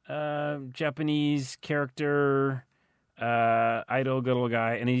 Japanese character, idol, good little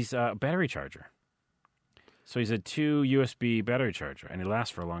guy, and he's a battery charger. So he's a 2 USB battery charger, and he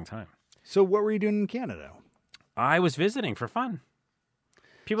lasts for a long time. So what were you doing in Canada? I was visiting for fun.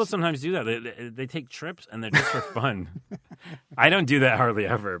 People sometimes do that. They take trips, and they're just for fun. I don't do that hardly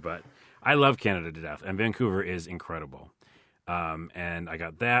ever, but I love Canada to death, and Vancouver is incredible. And I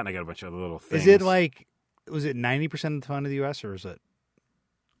got that, and I got a bunch of other little things. Is it was it 90% of the fun of the U.S., or is it?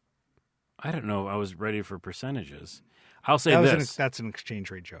 I don't know. I was ready for percentages. I'll say this. That's an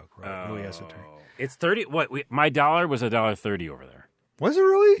exchange rate joke, right? Oh, esoteric. It's 30. My dollar was $1.30 over there. Was it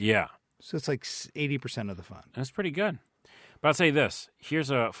really? Yeah. So it's 80% of the fun. That's pretty good. But I'll say this. Here's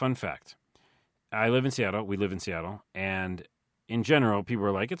a fun fact. I live in Seattle. We live in Seattle. And in general, people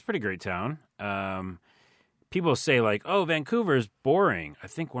are like, it's a pretty great town. People say oh, Vancouver's boring. I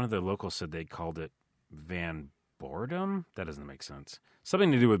think one of the locals said they called it Van Boredom. That doesn't make sense.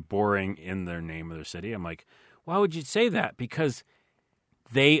 Something to do with boring in their name of their city. I'm like, why would you say that? Because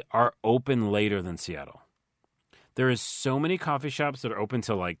they are open later than Seattle. There is so many coffee shops that are open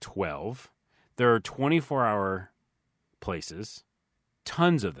till 12. There are 24-hour places,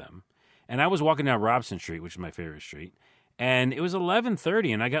 tons of them. And I was walking down Robson Street, which is my favorite street, and it was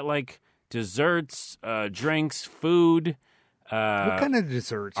 11:30, and I got desserts, drinks, food. What kind of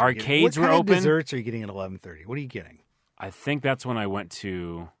desserts? Arcades were open. What kind of desserts are you getting at 11:30? What are you getting? I think that's when I went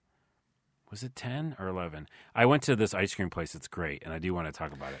to. Was it 10 or 11? I went to this ice cream place. It's great, and I do want to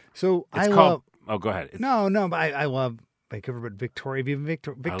talk about it. So Oh, go ahead. No, but I love Vancouver, but Victoria. I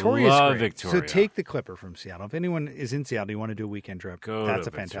love great. Victoria. So take the Clipper from Seattle. If anyone is in Seattle, you want to do a weekend trip. That's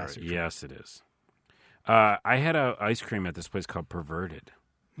a fantastic trip. Yes, it is. I had an ice cream at this place called Perverted.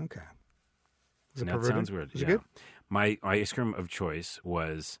 Okay. That sounds weird. Is it good? My ice cream of choice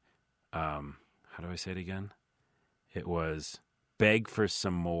was how do I say it again? It was beg for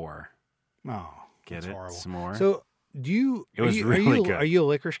some more. Oh, Get that's it? horrible. Some more. So, do you? It was are you, really good. Are you a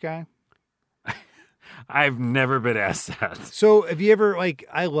licorice guy? I've never been asked that. So, have you ever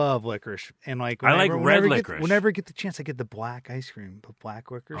I love licorice, and I like red licorice. Whenever I get the chance, I get the black ice cream, the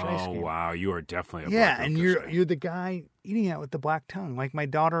black licorice ice Oh cream. wow, you are definitely a Yeah, black and licorice guy. you're the guy eating it with the black tongue. Like my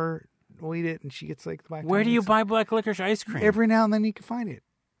daughter will eat it, and she gets like the black. Where tongue. do you It's- buy black licorice ice cream? Every now and then you can find it.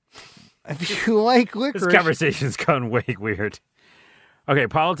 If you like licorice, This conversation's gone way weird. Okay,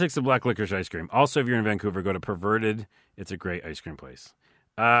 politics of black licorice ice cream. Also, if you're in Vancouver, go to Perverted. It's a great ice cream place.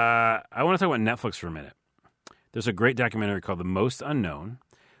 I want to talk about Netflix for a minute. There's a great documentary called The Most Unknown,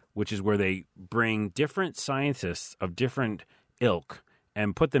 which is where they bring different scientists of different ilk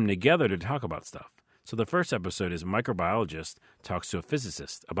and put them together to talk about stuff. So the first episode is a microbiologist talks to a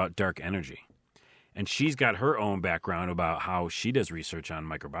physicist about dark energy. And she's got her own background about how she does research on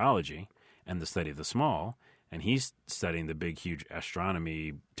microbiology and the study of the small. And he's studying the big, huge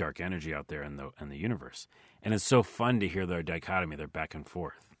astronomy, dark energy out there in the universe. And it's so fun to hear their dichotomy, their back and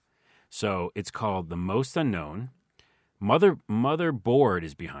forth. So it's called The Most Unknown. Motherboard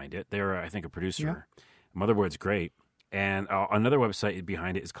is behind it. They're, I think, a producer. Yeah. Motherboard's great. And another website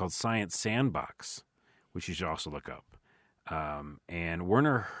behind it is called Science Sandbox, which you should also look up. And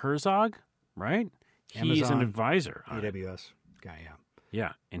Werner Herzog, right? He's an advisor on AWS guy, yeah.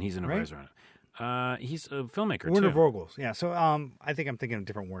 Yeah, and he's an advisor on it. He's a filmmaker, Werner too. Vogels, yeah. So I think I'm thinking of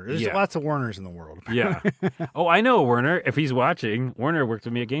different Werners. There's lots of Werners in the world. Yeah. Oh, I know Werner. If he's watching, Werner worked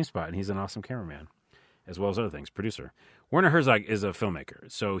with me at GameSpot, and he's an awesome cameraman, as well as other things, producer. Werner Herzog is a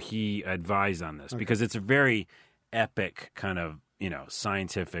filmmaker, so he advised on this because it's a very epic kind of,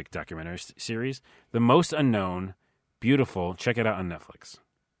 scientific documentary series. The Most Unknown, beautiful. Check it out on Netflix.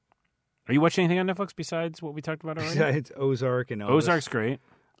 Are you watching anything on Netflix besides what we talked about already? Besides Ozark and Elvis. Ozark's great,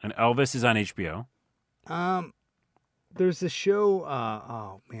 and Elvis is on HBO. There's a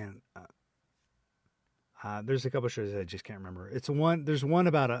show. There's a couple of shows that I just can't remember. There's one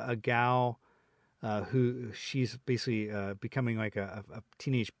about a gal who she's basically becoming like a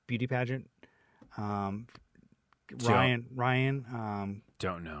teenage beauty pageant. Ryan.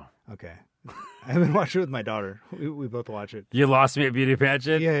 Don't know. Okay. I haven't watched it with my daughter. We both watch it. You lost me at beauty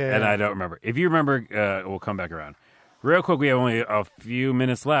pageant? Yeah. And I don't remember. If you remember, we'll come back around. Real quick, we have only a few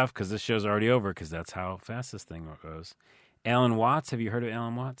minutes left because this show's already over because that's how fast this thing goes. Alan Watts. Have you heard of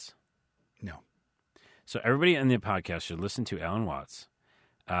Alan Watts? No. So everybody in the podcast should listen to Alan Watts.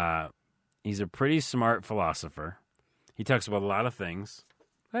 He's a pretty smart philosopher. He talks about a lot of things.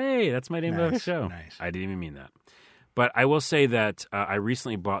 Hey, that's my name of the show. Nice. I didn't even mean that. But I will say that I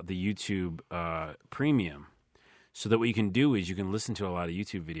recently bought the YouTube Premium so that what you can do is you can listen to a lot of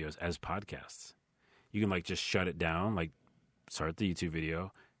YouTube videos as podcasts. You can just shut it down, start the YouTube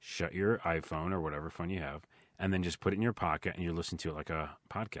video, shut your iPhone or whatever phone you have, and then just put it in your pocket and you listen to it like a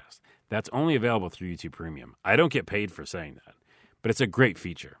podcast. That's only available through YouTube Premium. I don't get paid for saying that, but it's a great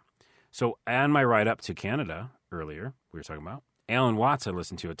feature. So on my ride up to Canada earlier, we were talking about, Alan Watts I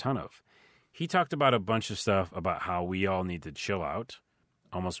listened to a ton of. He talked about a bunch of stuff about how we all need to chill out,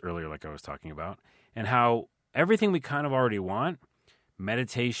 almost earlier like I was talking about, and how everything we kind of already want,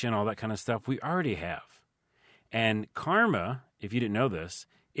 meditation, all that kind of stuff, we already have. And karma, if you didn't know this,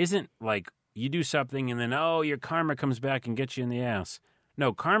 isn't like you do something and then, your karma comes back and gets you in the ass.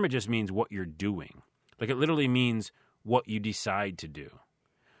 No, karma just means what you're doing. It literally means what you decide to do.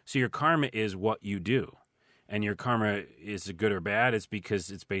 So your karma is what you do. And your karma is good or bad, it's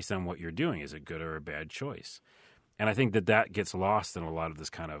because it's based on what you're doing. Is it good or a bad choice? And I think that gets lost in a lot of this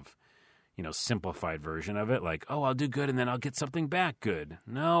kind of, simplified version of it. I'll do good and then I'll get something back good.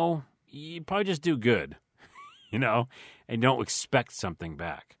 No, you probably just do good, and don't expect something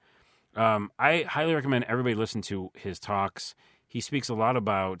back. I highly recommend everybody listen to his talks. He speaks a lot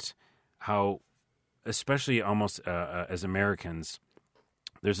about how, especially almost as Americans,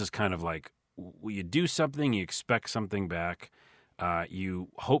 there's this kind of you do something, you expect something back. You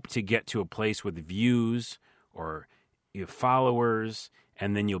hope to get to a place with views or you have followers,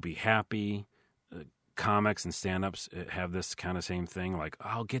 and then you'll be happy. Comics and stand-ups have this kind of same thing,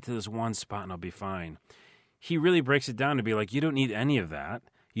 I'll get to this one spot and I'll be fine. He really breaks it down to be you don't need any of that.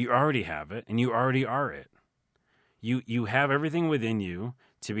 You already have it, and you already are it. You have everything within you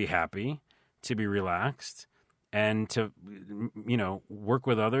to be happy, to be relaxed, and to, work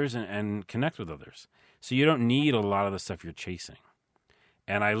with others and connect with others. So you don't need a lot of the stuff you're chasing.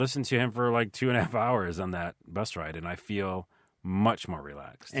 And I listened to him for 2.5 hours on that bus ride, and I feel much more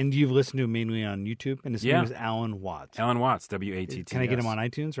relaxed. And you've listened to him mainly on YouTube, and his name is Alan Watts. Alan Watts, W-A-T-T. Can I get him on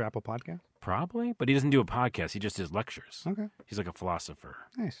iTunes or Apple Podcast? Probably, but he doesn't do a podcast. He just does lectures. Okay. He's like a philosopher.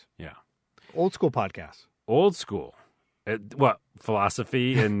 Nice. Yeah. Old school podcasts. Old school. What?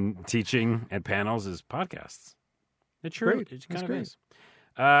 Philosophy and teaching and panels is podcasts. It's true. Great. It That's kind of great. is.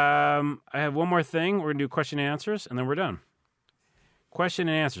 I have one more thing. We're going to do question and answers, and then we're done. Question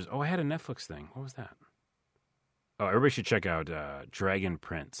and answers. Oh, I had a Netflix thing. What was that? Oh, everybody should check out Dragon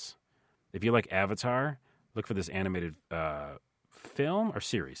Prince. If you like Avatar, look for this animated film or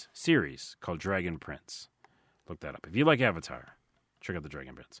series called Dragon Prince. Look that up. If you like Avatar, check out the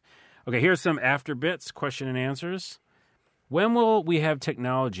Dragon Prince. Okay, here's some after bits, question and answers. When will we have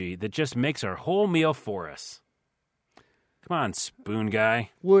technology that just makes our whole meal for us? Come on, spoon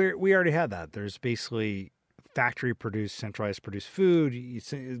guy. We already had that. There's basically factory produced, centralized produced food.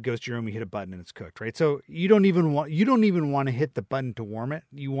 It goes to your room, you hit a button, and it's cooked, right? So you don't even want to hit the button to warm it.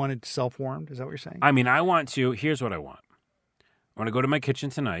 You want it self warmed. Is that what you're saying? I mean, here's what I want. I want to go to my kitchen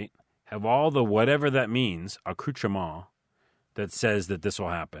tonight, have all the whatever that means, accoutrement, that says that this will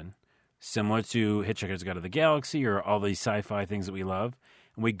happen, similar to Hitchhiker's Guide to the Galaxy or all these sci-fi things that we love.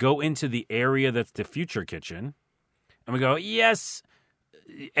 And we go into the area that's the future kitchen, and we go, yes,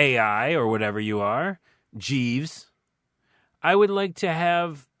 AI or whatever you are, Jeeves, I would like to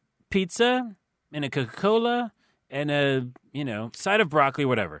have pizza and a Coca-Cola and a, side of broccoli,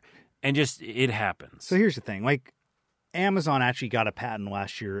 whatever. And just, it happens. So here's the thing. Like, Amazon actually got a patent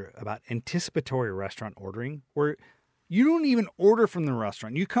last year about anticipatory restaurant ordering, where you don't even order from the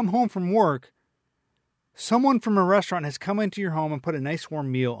restaurant. You come home from work, someone from a restaurant has come into your home and put a nice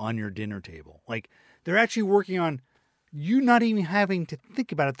warm meal on your dinner table. Like, they're actually working on you not even having to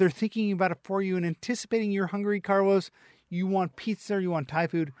think about it. They're thinking about it for you and anticipating you're hungry, Carlos. You want pizza, you want Thai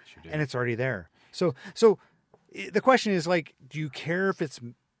food, and it's already there. So the question is, like, do you care if it's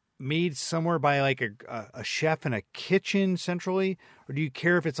made somewhere by like a chef in a kitchen centrally, or do you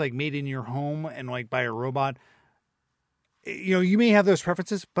care if it's like made in your home and like by a robot? You may have those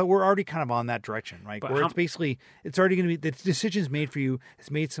preferences, but we're already kind of on that direction, right? Where it's already going to be the decision's made for you.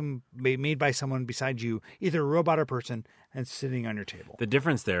 It's made by someone besides you, either a robot or person, and sitting on your table. The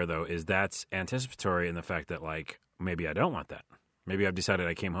difference there, though, is that's anticipatory in the fact that, like, maybe I don't want that. Maybe I've decided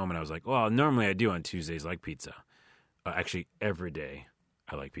I came home and I was like, well, normally I do on Tuesdays like pizza. Actually, every day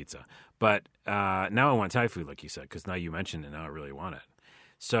I like pizza. But now I want Thai food, like you said, because now you mentioned it, now I really want it.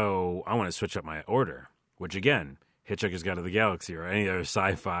 So I want to switch up my order, which, again, Hitchhiker's Guide to the Galaxy or any other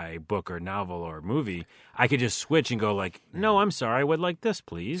sci-fi book or novel or movie, I could just switch and go like, no, I'm sorry, I would like this,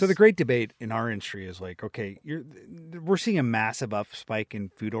 please. So the great debate in our industry is like, okay, we're seeing a massive up spike in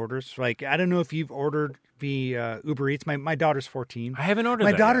food orders. Like, I don't know if you've ordered via Uber Eats. My daughter's 14. I haven't ordered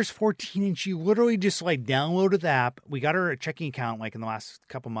My that daughter's yet. 14, and she literally just like downloaded the app. We got her a checking account like in the last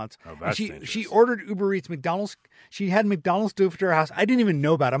couple months. Oh, that's and she ordered Uber Eats, McDonald's. She had McDonald's delivered to her house. I didn't even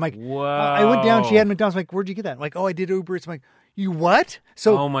know about it. I'm like, whoa. I went down. She had McDonald's. I'm like, where'd you get that? Like, oh, I did Uber Eats. I'm like, you what?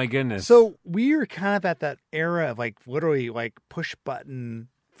 So, oh my goodness. So we are kind of at that era of like literally like push button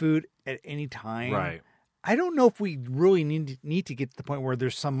food at any time. Right. I don't know if we really need to get to the point where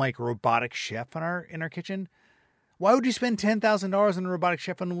there's some like robotic chef in our kitchen. Why would you spend $10,000 on a robotic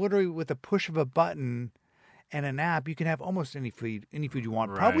chef and literally with a push of a button and an app, you can have almost any food you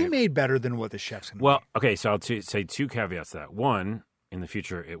want, probably made better than what the chef's going to Well, okay, so I'll say two caveats to that. One, in the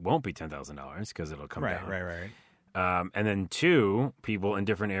future, it won't be $10,000 because it'll come down. Right. And then two, people in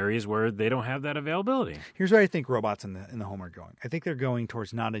different areas where they don't have that availability. Here's where I think robots in the home are going. I think they're going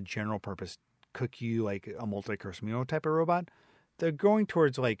towards not a general purpose cook you like a multi-course meal type of robot. They're going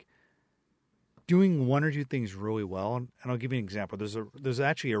towards like doing one or two things really well. And I'll give you an example. There's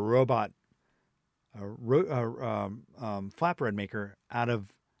actually a robot, flatbread maker out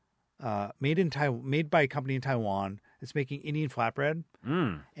of made by a company in Taiwan. It's making Indian flatbread,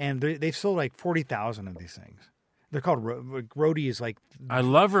 and they've sold like 40,000 of these things. They're called Roti. Is like I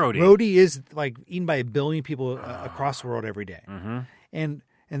love Roti. Roti is like eaten by 1 billion people across the world every day. Mm-hmm.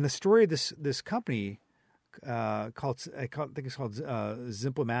 And the story of this company I think it's called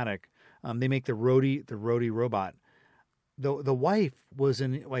Zimplematic. They make the Roti robot. The wife was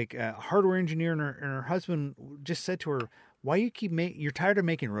a hardware engineer, and her husband just said to her, "Why you you're tired of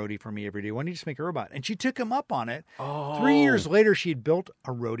making Roti for me every day? Why don't you just make a robot?" And she took him up on it. Oh. 3 years later, she had built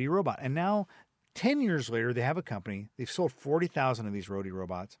a Roti robot, and now 10 years later, they have a company. They've sold 40,000 of these Roti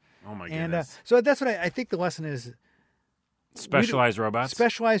robots. Oh my And goodness! so that's what I think the lesson is. Specialized robots.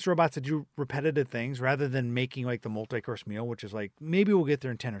 Specialized robots that do repetitive things rather than making like the multi-course meal, which is like maybe we'll get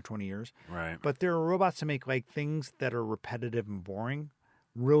there in 10 or 20 years. Right. But there are robots to make like things that are repetitive and boring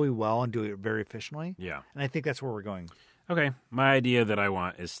really well and do it very efficiently. Yeah. And I think that's where we're going. Okay. My idea that I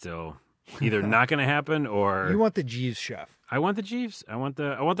want is still either not going to happen or You want the Jeeves chef. I want the Jeeves. I want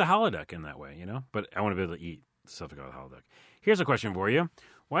the holodeck in that way, But I want to be able to eat stuff like a holodeck. Here's a question for you.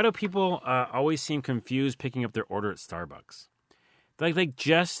 Why do people always seem confused picking up their order at Starbucks? They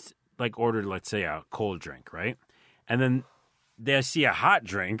just like ordered, let's say, a cold drink, right? And then they see a hot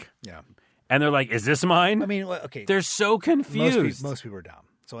drink. Yeah. And they're like, "Is this mine?" I mean, okay. They're so confused. Most people are dumb.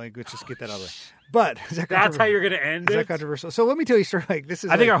 So like, let's just get that out of the way. But that's how you're going to end it? Is that controversial? So let me tell you a story. Like this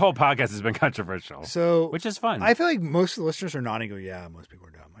is. I think our whole podcast has been controversial. So, which is fun. I feel like most of the listeners are nodding. Go, yeah, most people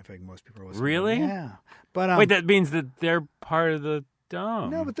are dumb. I feel like most people are listening. Really? Yeah. But wait, that means that they're part of the dumb.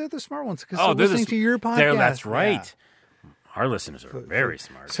 No, but they're the smart ones because they're listening to your podcast. That's right. Yeah. Our listeners are very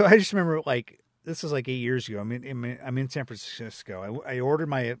smart. So I just remember like. This is like 8 years ago. I'm in San Francisco. I ordered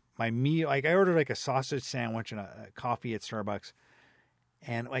my meal. Like I ordered like a sausage sandwich and a coffee at Starbucks,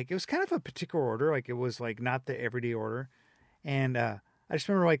 and like it was kind of a particular order. Like it was like not the everyday order. And I just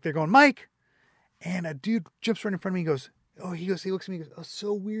remember like they're going, Mike, and a dude jumps right in front of me. And he looks at me. He goes, oh,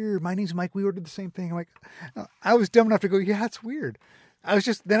 so weird. My name's Mike. We ordered the same thing. I'm like, I was dumb enough to go, yeah, it's weird.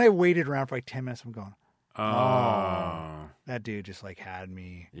 Then I waited around for like 10 minutes. I'm going, oh, that dude just like had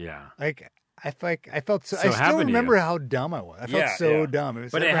me. Yeah. Like. I felt so. I still remember how dumb I was. I felt so dumb.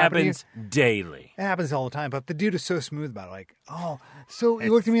 But it happens daily. It happens all the time. But the dude is so smooth about it. Like, so he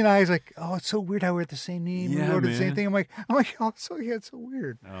looked at me in the eyes like, oh, it's so weird how we're at the same name. Yeah, we ordered the same thing. I'm like, oh, it's so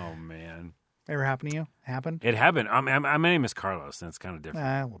weird. Oh man, ever happened to you? Happened? It happened. My name is Carlos, and it's kind of different.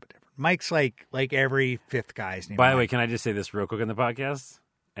 A little bit different. Mike's like every fifth guy's name. By the way, can I just say this real quick on the podcast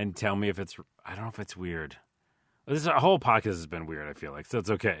and tell me if it's? I don't know if it's weird. This whole podcast has been weird. I feel like so it's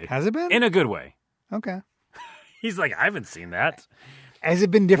okay. Has it been? In a good way. Okay. He's like, I haven't seen that. Has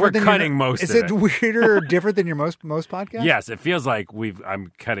it been different? We're cutting most of it. Is it weirder or different than your most podcasts? Yes, it feels like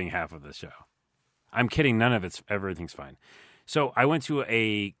I'm cutting half of the show. I'm kidding. None of everything's fine. So I went to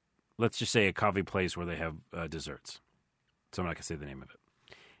let's just say a coffee place where they have desserts. So I'm not going to say the name of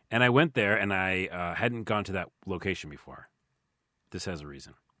it. And I went there and I hadn't gone to that location before. This has a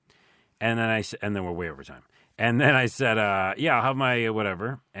reason. And then we're way over time. And then I said, yeah, I'll have my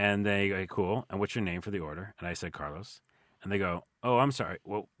whatever. And they go, cool. And what's your name for the order? And I said, Carlos. And they go, oh, I'm sorry.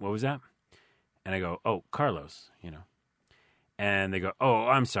 What was that? And I go, oh, Carlos, And they go, oh,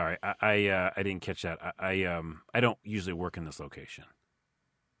 I'm sorry. I didn't catch that. I don't usually work in this location.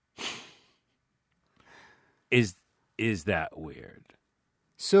 Is that weird?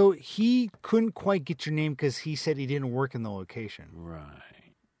 So he couldn't quite get your name because he said he didn't work in the location. Right.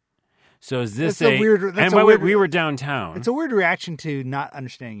 So is this weird? And by the way, we were downtown. It's a weird reaction to not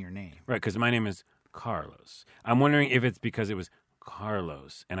understanding your name, right? Because my name is Carlos. I'm wondering if it's because it was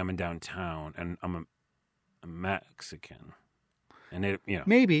Carlos, and I'm in downtown, and I'm a Mexican, and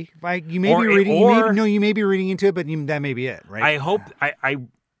maybe like you may be reading. You may be reading into it, but that may be it, right? I hope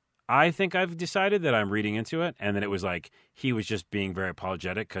I think I've decided that I'm reading into it, and that it was like he was just being very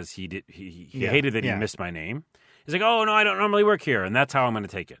apologetic because he hated that he missed my name. He's like, oh no, I don't normally work here, and that's how I'm going to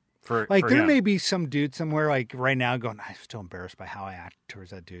take it. For there him. may be some dude somewhere like right now going, I'm still embarrassed by how I act towards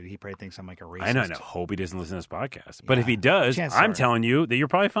that dude. He probably thinks I'm like a racist. I know. Hope he doesn't listen to this podcast. But if he does, I'm telling you that you're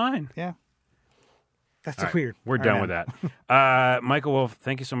probably fine. Yeah. That's weird. We're done with that. Michael Wolf,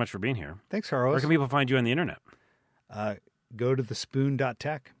 thank you so much for being here. Thanks, Carlos. Where can people find you on the internet? Go to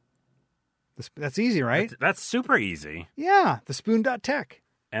thespoon.tech. That's easy, right? That's super easy. Yeah, thespoon.tech.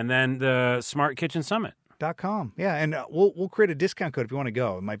 And then the Smart Kitchen Summit. .com. Yeah, and we'll create a discount code if you want to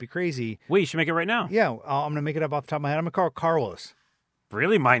go. It might be crazy. Wait, you should make it right now. Yeah, I'm going to make it up off the top of my head. I'm going to call it Carlos.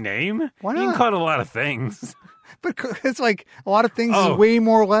 Really? My name? Why not? You can call it a lot of things. But it's like a lot of things is way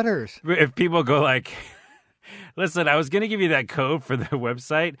more letters. If people go like, listen, I was going to give you that code for the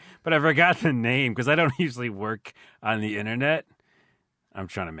website, but I forgot the name because I don't usually work on the internet. I'm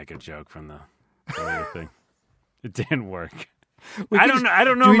trying to make a joke from the earlier thing. It didn't work. I don't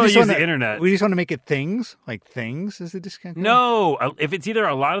know if I'll use the internet. We just want to make it things? Like things is the discount code? No. If it's either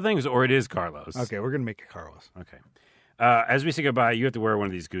a lot of things or it is Carlos. Okay, we're going to make it Carlos. Okay. As we say goodbye, you have to wear one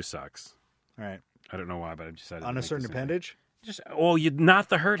of these goose socks. All right. I don't know why, but I decided on a certain appendage? Not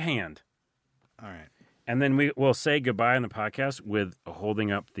the hurt hand. All right. And then we'll say goodbye on the podcast with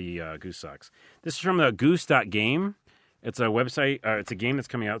holding up the goose socks. This is from the goose.game. It's a website. It's a game that's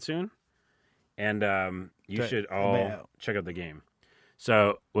coming out soon. And you should all check out the game.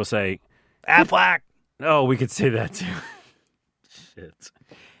 So we'll say, Affleck. Oh, we could say that too. Shit.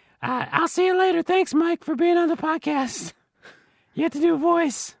 I'll see you later. Thanks, Mike, for being on the podcast. You have to do a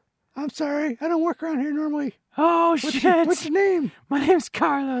voice. I'm sorry. I don't work around here normally. Oh, shit. What's your name? My name's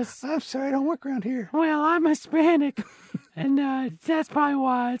Carlos. I'm sorry. I don't work around here. Well, I'm Hispanic, and that's probably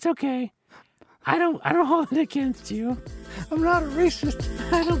why. It's okay. I don't hold it against you. I'm not a racist.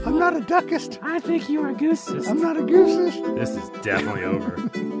 I'm not a duckist. I think you are a goosist. I'm not a goosist. This is definitely over.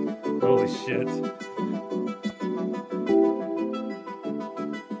 Holy shit.